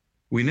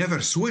 We never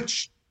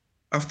switched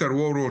after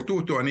World War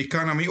II to an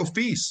economy of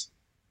peace.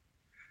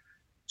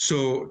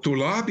 So to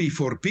lobby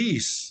for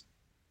peace,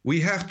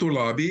 we have to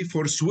lobby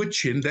for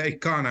switching the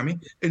economy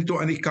into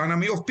an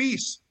economy of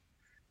peace.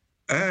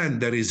 And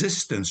the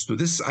resistance to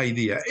this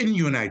idea in the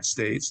United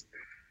States,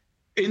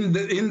 in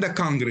the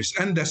Congress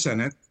and the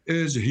Senate,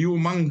 is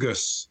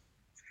humongous,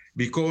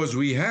 because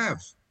we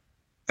have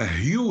a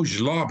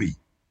huge lobby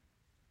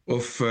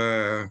of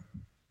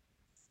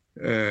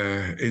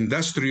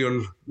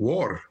industrial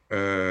war,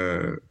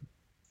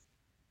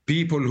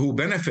 people who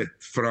benefit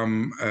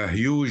from a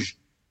huge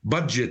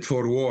budget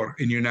for war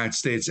in the United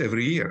States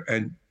every year.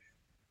 And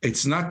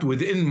it's not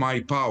within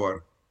my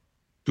power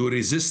to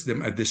resist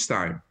them at this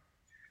time.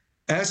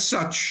 As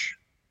such,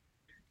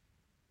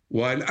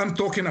 while I'm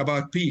talking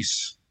about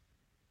peace,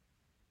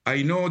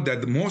 I know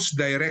that the most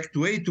direct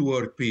way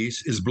toward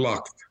peace is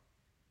blocked.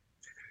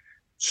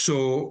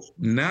 So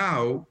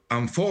now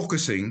I'm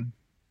putting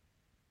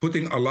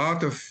a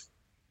lot of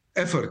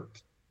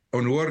effort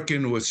on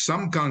working with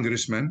some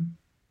congressmen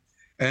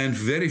and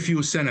very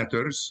few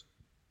senators,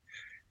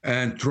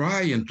 and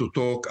trying to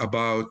talk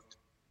about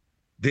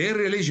their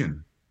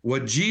religion,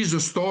 what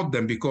Jesus taught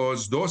them,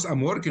 because those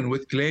I'm working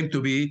with claim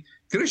to be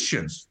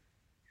Christians,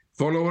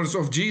 followers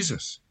of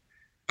Jesus.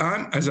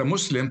 I'm, as a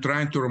Muslim,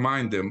 trying to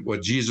remind them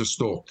what Jesus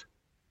taught.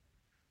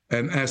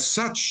 And as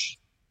such,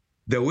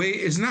 the way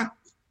is not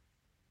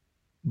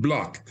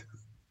blocked.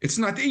 It's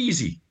not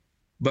easy,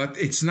 but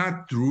it's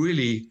not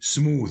really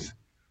smooth.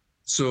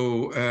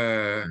 So,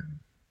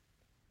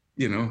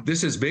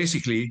 this is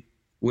basically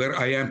where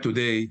I am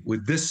today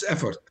with this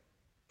effort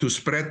to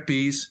spread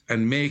peace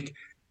and make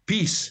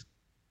peace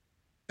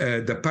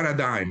the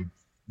paradigm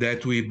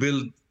that we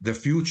build the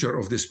future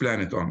of this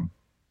planet on.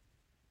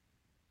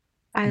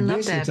 I love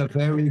This that. is a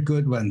very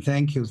good one.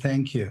 Thank you.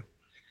 Thank you.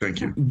 Thank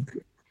you.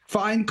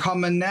 Find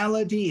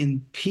commonality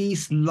in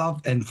peace,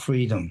 love, and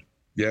freedom.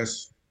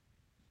 Yes.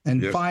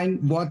 And Yes.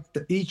 find what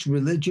each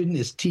religion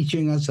is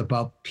teaching us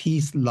about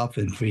peace, love,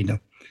 and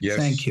freedom. Yes.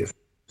 Thank you.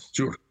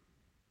 Sure.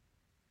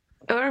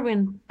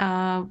 Erwin,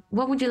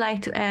 what would you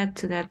like to add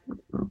to that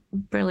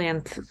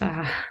brilliant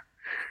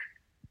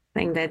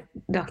thing that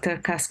Dr.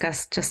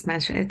 Kaskas just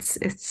mentioned?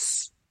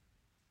 It's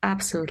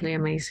absolutely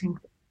amazing.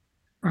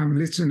 I'm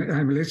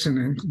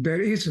listening.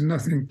 There is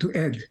nothing to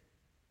add.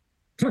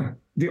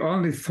 The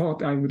only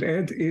thought I would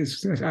add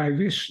is that I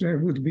wish there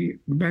would be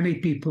many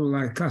people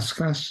like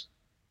Kaskas.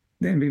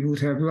 Then we would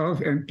have love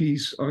and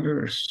peace on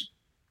earth.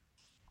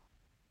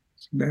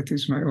 That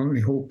is my only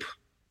hope,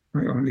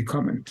 my only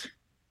comment.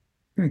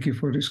 Thank you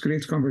for this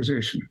great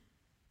conversation.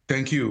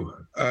 Thank you.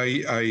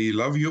 I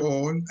love you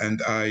all,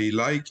 and I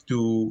like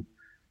to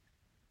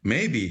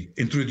maybe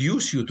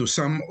introduce you to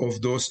some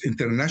of those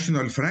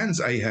international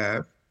friends I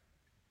have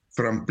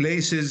from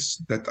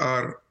places that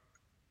are,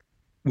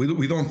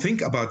 we don't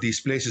think about these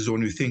places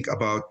when we think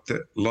about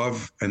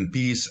love and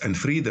peace and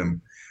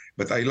freedom.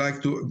 But I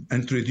like to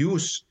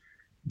introduce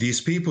these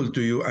people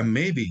to you, and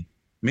maybe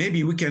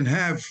we can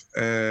have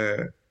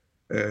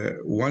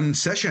one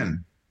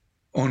session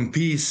on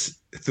peace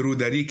through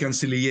the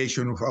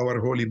reconciliation of our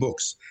holy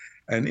books,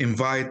 and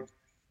invite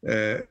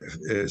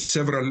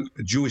several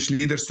Jewish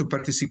leaders to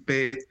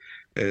participate,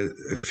 a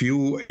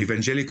few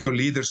evangelical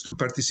leaders to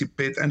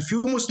participate, and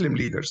few Muslim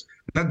leaders,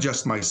 not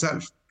just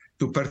myself,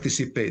 to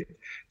participate.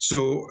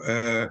 So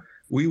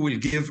we will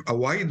give a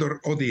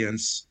wider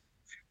audience,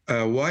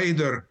 a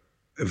wider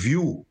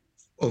view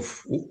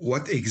of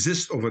what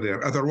exists over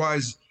there.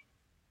 Otherwise,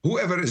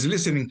 whoever is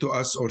listening to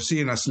us or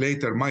seeing us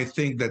later might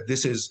think that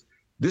this is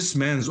this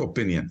man's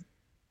opinion.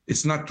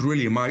 It's not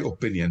really my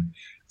opinion.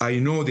 I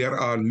know there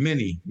are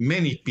many,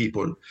 many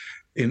people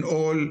in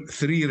all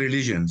three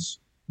religions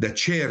that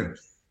share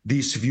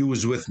these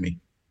views with me.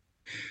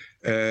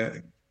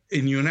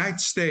 In United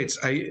States,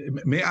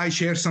 may I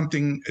share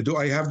something? Do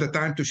I have the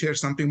time to share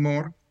something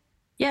more?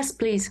 Yes,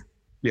 please.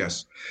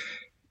 Yes.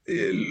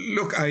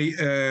 Look,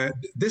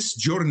 this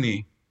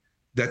journey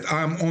that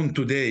I'm on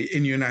today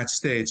in the United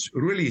States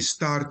really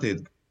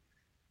started,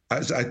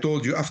 as I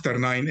told you, after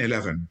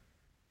 9/11.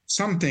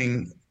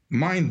 Something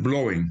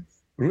mind-blowing,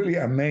 really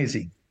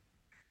amazing,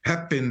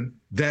 happened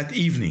that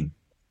evening,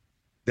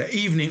 the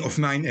evening of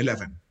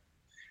 9/11.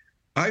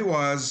 I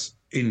was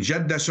in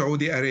Jeddah,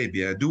 Saudi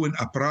Arabia, doing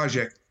a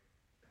project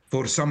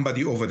for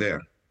somebody over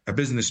there, a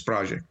business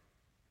project.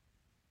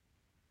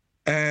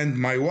 And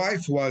my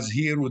wife was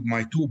here with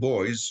my two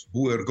boys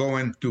who were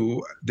going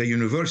to the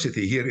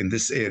university here in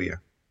this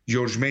area,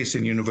 George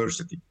Mason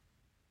University.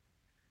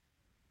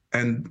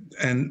 And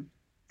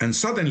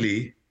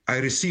suddenly I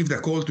received a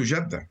call to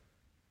Jeddah.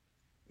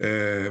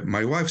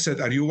 My wife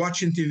said, "Are you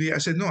watching TV?" I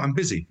said, "No, I'm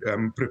busy.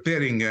 I'm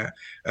preparing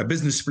a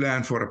business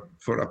plan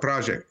for a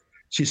project."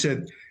 She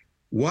said,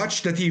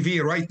 "Watch the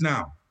TV right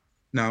now."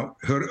 Now,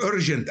 her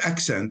urgent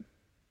accent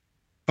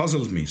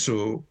puzzled me.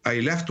 So I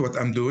left what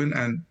I'm doing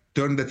and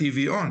turned the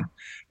TV on.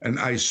 And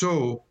I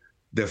saw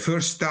the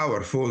first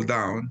tower fall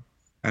down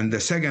and the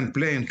second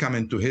plane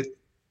coming to hit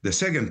the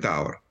second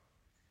tower.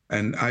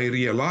 And I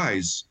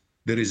realized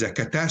there is a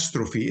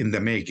catastrophe in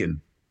the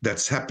making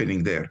that's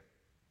happening there.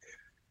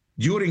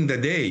 During the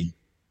day,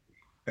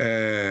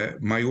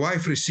 my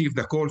wife received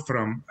a call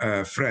from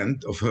a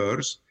friend of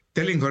hers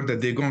telling her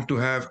that they're going to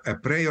have a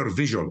prayer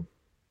vigil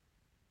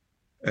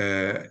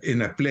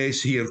in a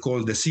place here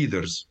called the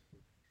Cedars.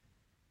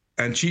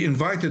 And she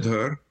invited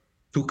her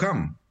to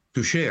come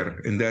to share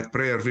in that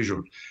prayer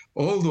vigil.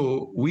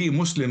 Although we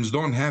Muslims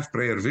don't have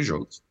prayer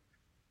vigils,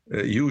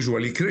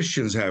 usually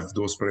Christians have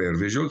those prayer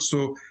vigils.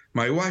 So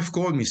my wife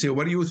called me, said,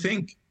 "What do you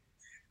think?"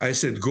 I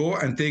said, "Go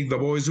and take the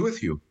boys with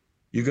you.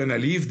 You're going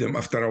to leave them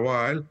after a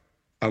while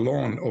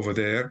alone over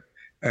there,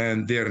 and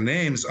their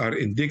names are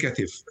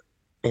indicative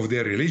of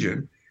their religion.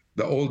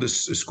 The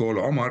oldest is called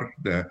Omar,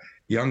 the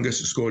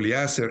youngest is called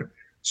Yasser.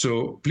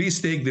 So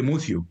please take them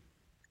with you."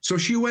 So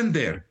she went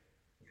there,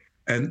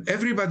 and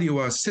everybody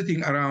was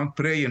sitting around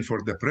praying for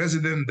the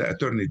president, the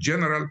attorney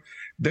general,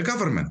 the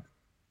government.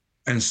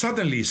 And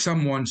suddenly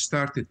someone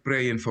started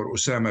praying for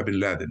Osama bin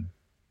Laden.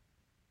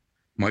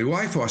 My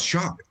wife was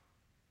shocked.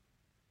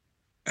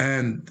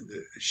 And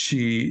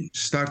she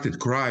started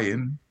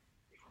crying.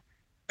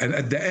 And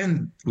at the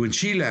end, when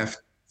she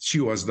left, she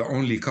was the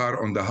only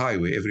car on the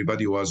highway.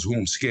 Everybody was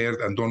home scared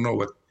and don't know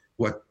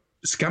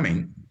what's coming.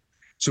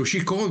 So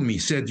she called me,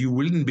 said, "You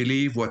wouldn't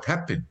believe what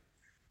happened.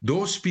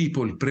 Those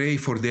people pray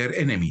for their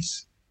enemies."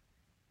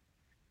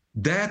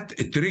 That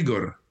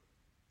triggered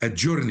a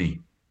journey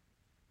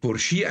for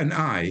she and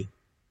I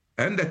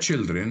and the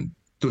children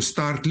to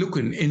start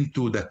looking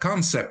into the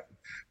concept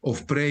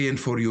of praying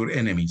for your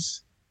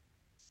enemies.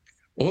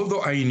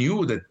 Although I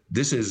knew that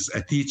this is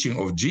a teaching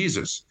of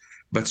Jesus,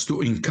 but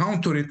to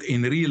encounter it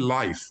in real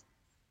life,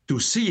 to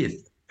see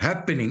it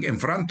happening in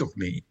front of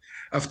me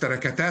after a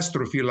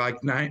catastrophe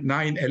like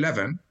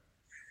 9/11,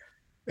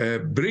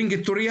 bring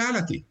it to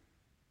reality.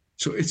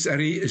 So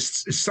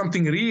it's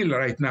something real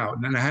right now,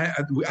 and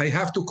I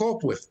have to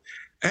cope with.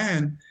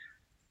 And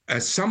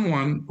as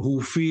someone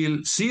who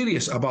feels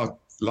serious about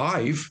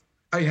life,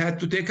 I had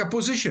to take a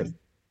position.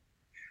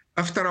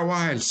 After a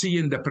while,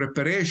 seeing the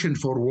preparation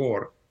for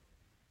war,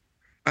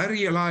 I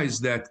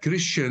realized that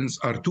Christians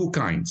are two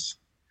kinds.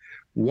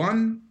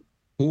 One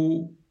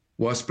who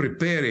was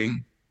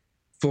preparing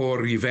for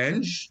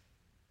revenge,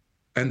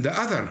 and the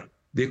other,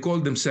 they call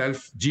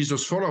themselves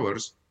Jesus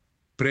followers,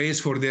 prays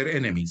for their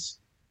enemies.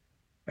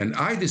 And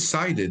I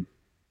decided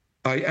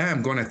I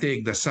am going to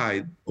take the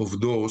side of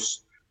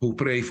those who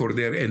pray for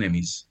their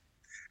enemies.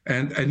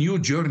 And a new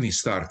journey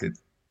started.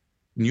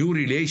 New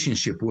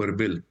relationships were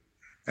built.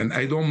 And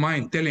I don't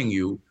mind telling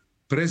you,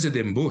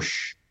 President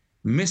Bush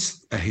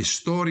missed a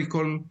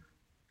historical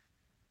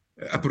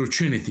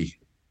opportunity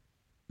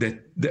that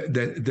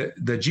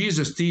the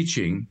Jesus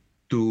teaching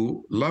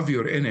to love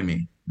your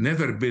enemy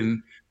never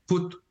been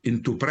put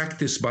into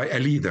practice by a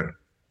leader.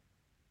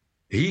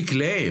 He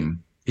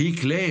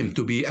claimed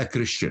to be a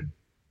Christian.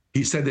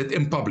 He said it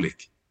in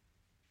public.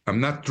 I'm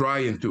not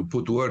trying to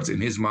put words in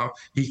his mouth.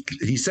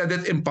 He said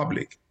it in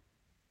public.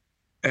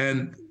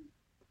 And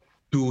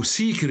to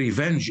seek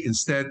revenge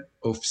instead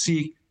of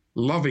seek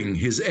loving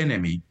his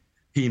enemy,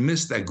 he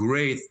missed a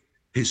great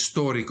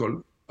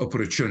historical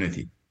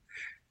opportunity.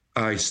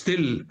 I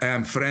still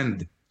am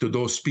friend to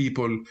those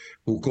people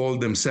who call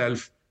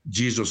themselves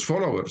Jesus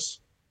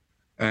followers.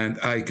 And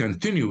I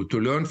continue to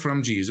learn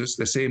from Jesus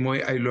the same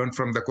way I learned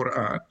from the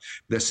Quran,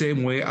 the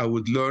same way I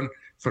would learn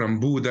from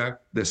Buddha,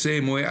 the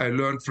same way I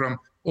learned from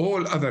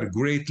all other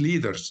great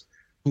leaders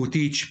who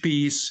teach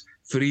peace,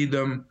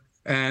 freedom,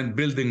 and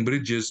building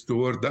bridges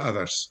toward the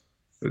others.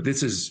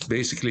 This is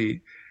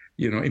basically,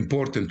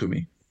 important to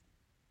me.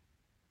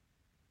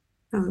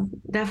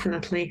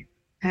 Definitely.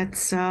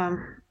 That's, I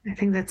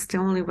think that's the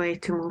only way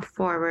to move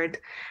forward.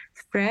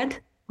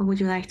 Fred, what would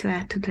you like to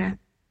add to that?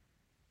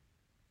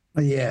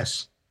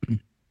 Yes.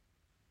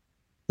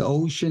 The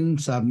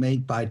oceans are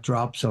made by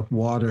drops of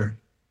water,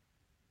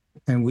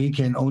 and we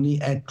can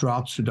only add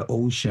drops to the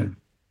ocean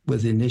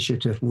with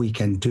initiative we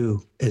can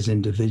do as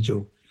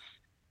individuals.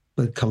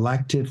 But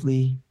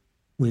collectively,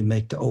 we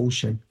make the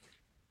ocean.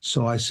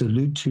 So I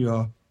salute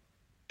your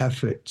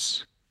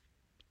efforts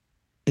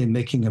in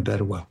making a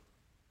better world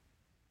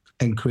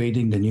and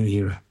creating the new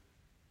era.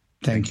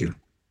 Thank you.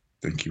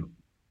 Thank you.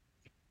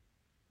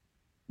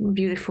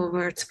 Beautiful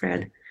words,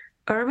 Fred.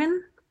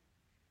 Erwin,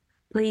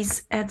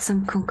 please add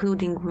some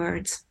concluding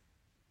words.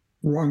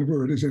 One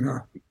word is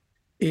enough.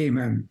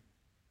 Amen.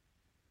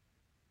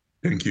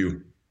 Thank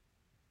you.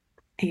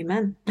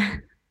 Amen.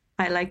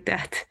 I like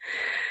that.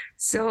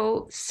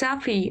 So,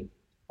 Safi,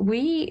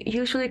 we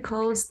usually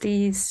close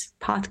these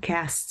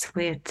podcasts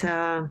with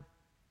a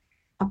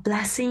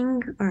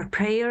blessing or a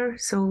prayer.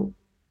 So,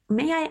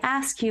 may I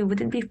ask you, would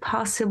it be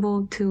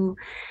possible to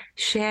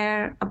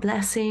share a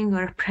blessing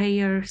or a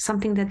prayer,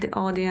 something that the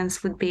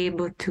audience would be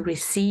able to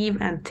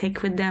receive and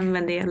take with them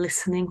when they are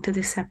listening to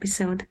this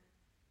episode?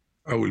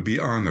 I will be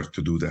honored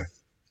to do that.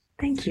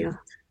 Thank you.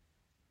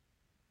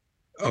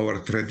 Our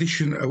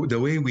tradition, the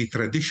way we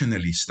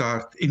traditionally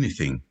start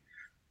anything,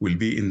 will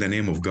be in the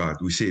name of God.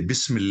 We say,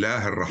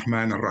 Bismillah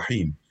ar-Rahman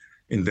ar-Rahim.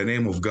 In the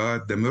name of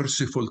God, the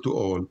merciful to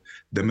all,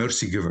 the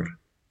mercy giver.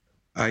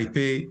 I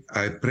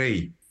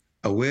pray,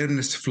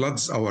 awareness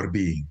floods our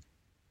being,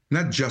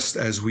 not just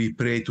as we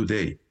pray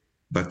today,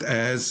 but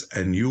as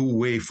a new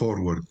way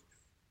forward.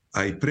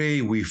 I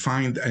pray we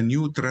find a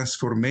new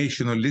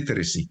transformational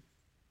literacy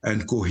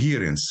and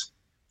coherence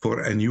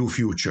for a new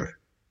future.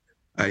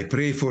 I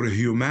pray for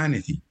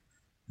humanity,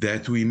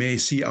 that we may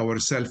see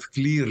ourselves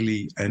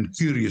clearly and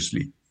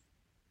curiously,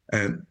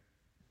 and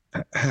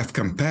have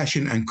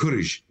compassion and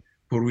courage,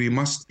 for we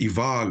must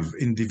evolve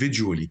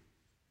individually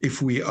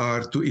if we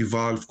are to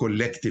evolve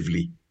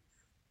collectively.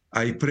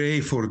 I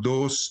pray for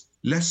those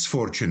less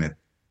fortunate,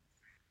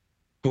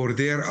 for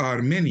there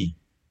are many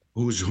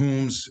whose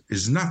homes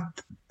is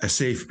not a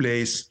safe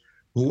place,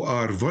 who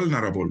are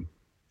vulnerable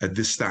at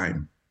this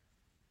time.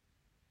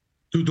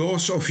 To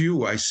those of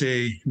you, I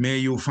say, may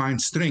you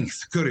find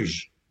strength,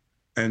 courage,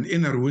 and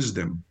inner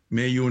wisdom.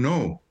 May you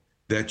know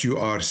that you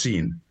are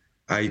seen.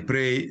 I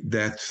pray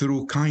that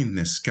through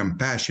kindness,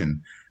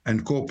 compassion,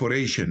 and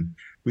cooperation,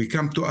 we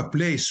come to a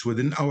place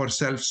within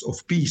ourselves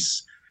of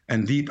peace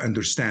and deep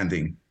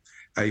understanding.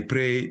 I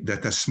pray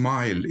that a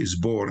smile is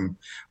born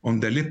on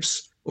the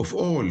lips of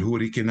all who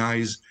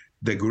recognize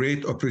the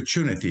great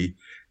opportunity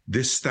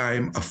this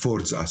time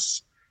affords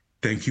us.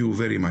 Thank you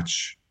very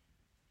much.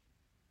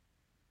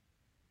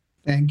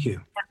 Thank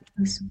you. That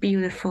was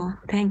beautiful.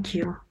 Thank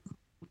you.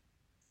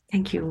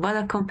 Thank you. What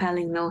a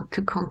compelling note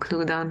to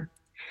conclude on.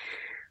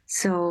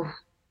 So,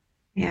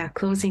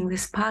 closing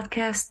this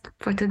podcast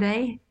for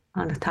today.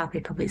 on the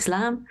topic of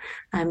Islam.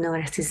 I'm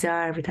Nora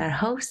Cesar with our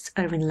hosts,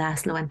 Erwin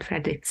Laszlo and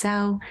Frederick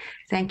Tsao,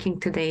 thanking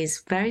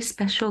today's very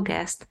special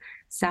guest,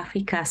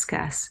 Safi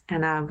Kaskas,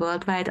 and our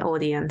worldwide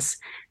audience,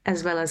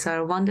 as well as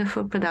our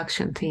wonderful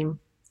production team,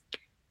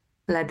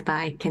 led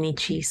by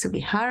Kenichi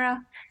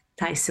Sugihara,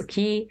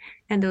 Taisuki,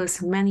 and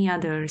those many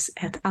others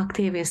at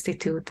Octave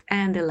Institute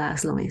and the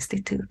Laszlo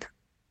Institute.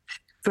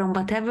 From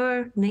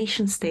whatever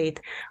nation state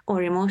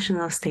or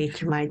emotional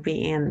state you might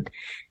be in,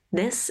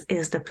 this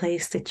is the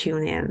place to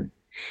tune in.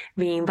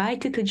 We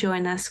invite you to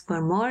join us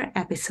for more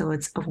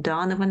episodes of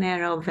Dawn of an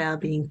Era of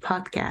Wellbeing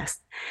podcast,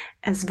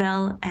 as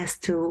well as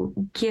to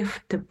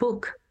gift the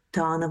book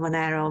Dawn of an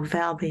Era of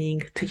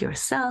Wellbeing to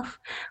yourself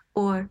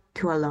or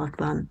to a loved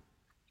one.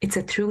 It's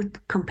a true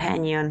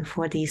companion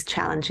for these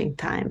challenging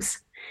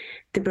times.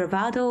 The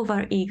bravado of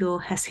our ego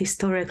has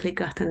historically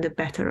gotten the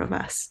better of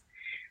us.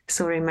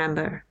 So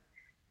remember,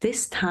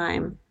 this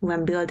time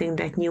when building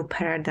that new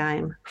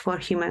paradigm for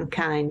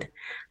humankind,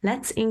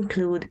 let's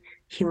include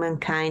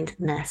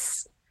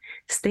humankindness.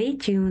 Stay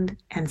tuned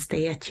and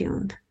stay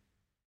attuned.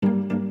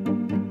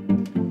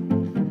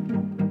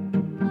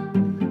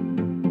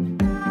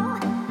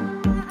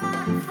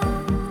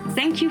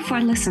 Thank you for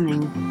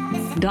listening.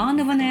 Dawn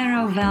of an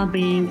Era of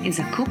Wellbeing is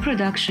a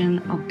co-production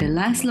of the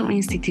Laszlo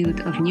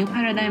Institute of New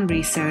Paradigm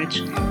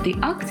Research, the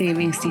Octave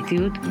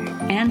Institute,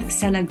 and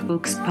Select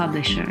Books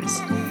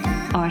Publishers.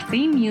 Our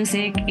theme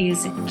music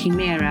is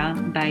Chimera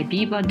by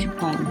Biba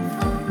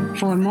Dupont.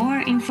 For more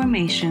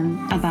information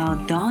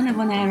about Dawn of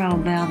an Era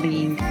of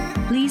Wellbeing,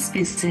 please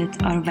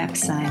visit our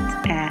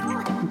website at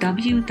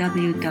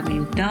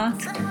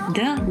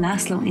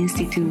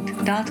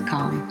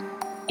www.thelaszloinstitute.com.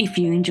 If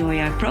you enjoy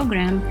our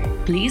program,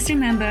 please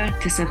remember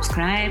to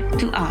subscribe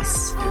to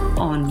us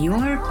on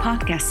your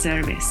podcast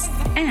service.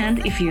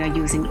 And if you are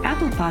using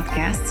Apple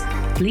Podcasts,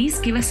 please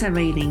give us a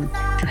rating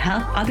to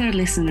help other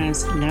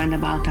listeners learn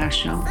about our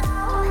show.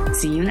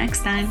 See you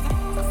next time.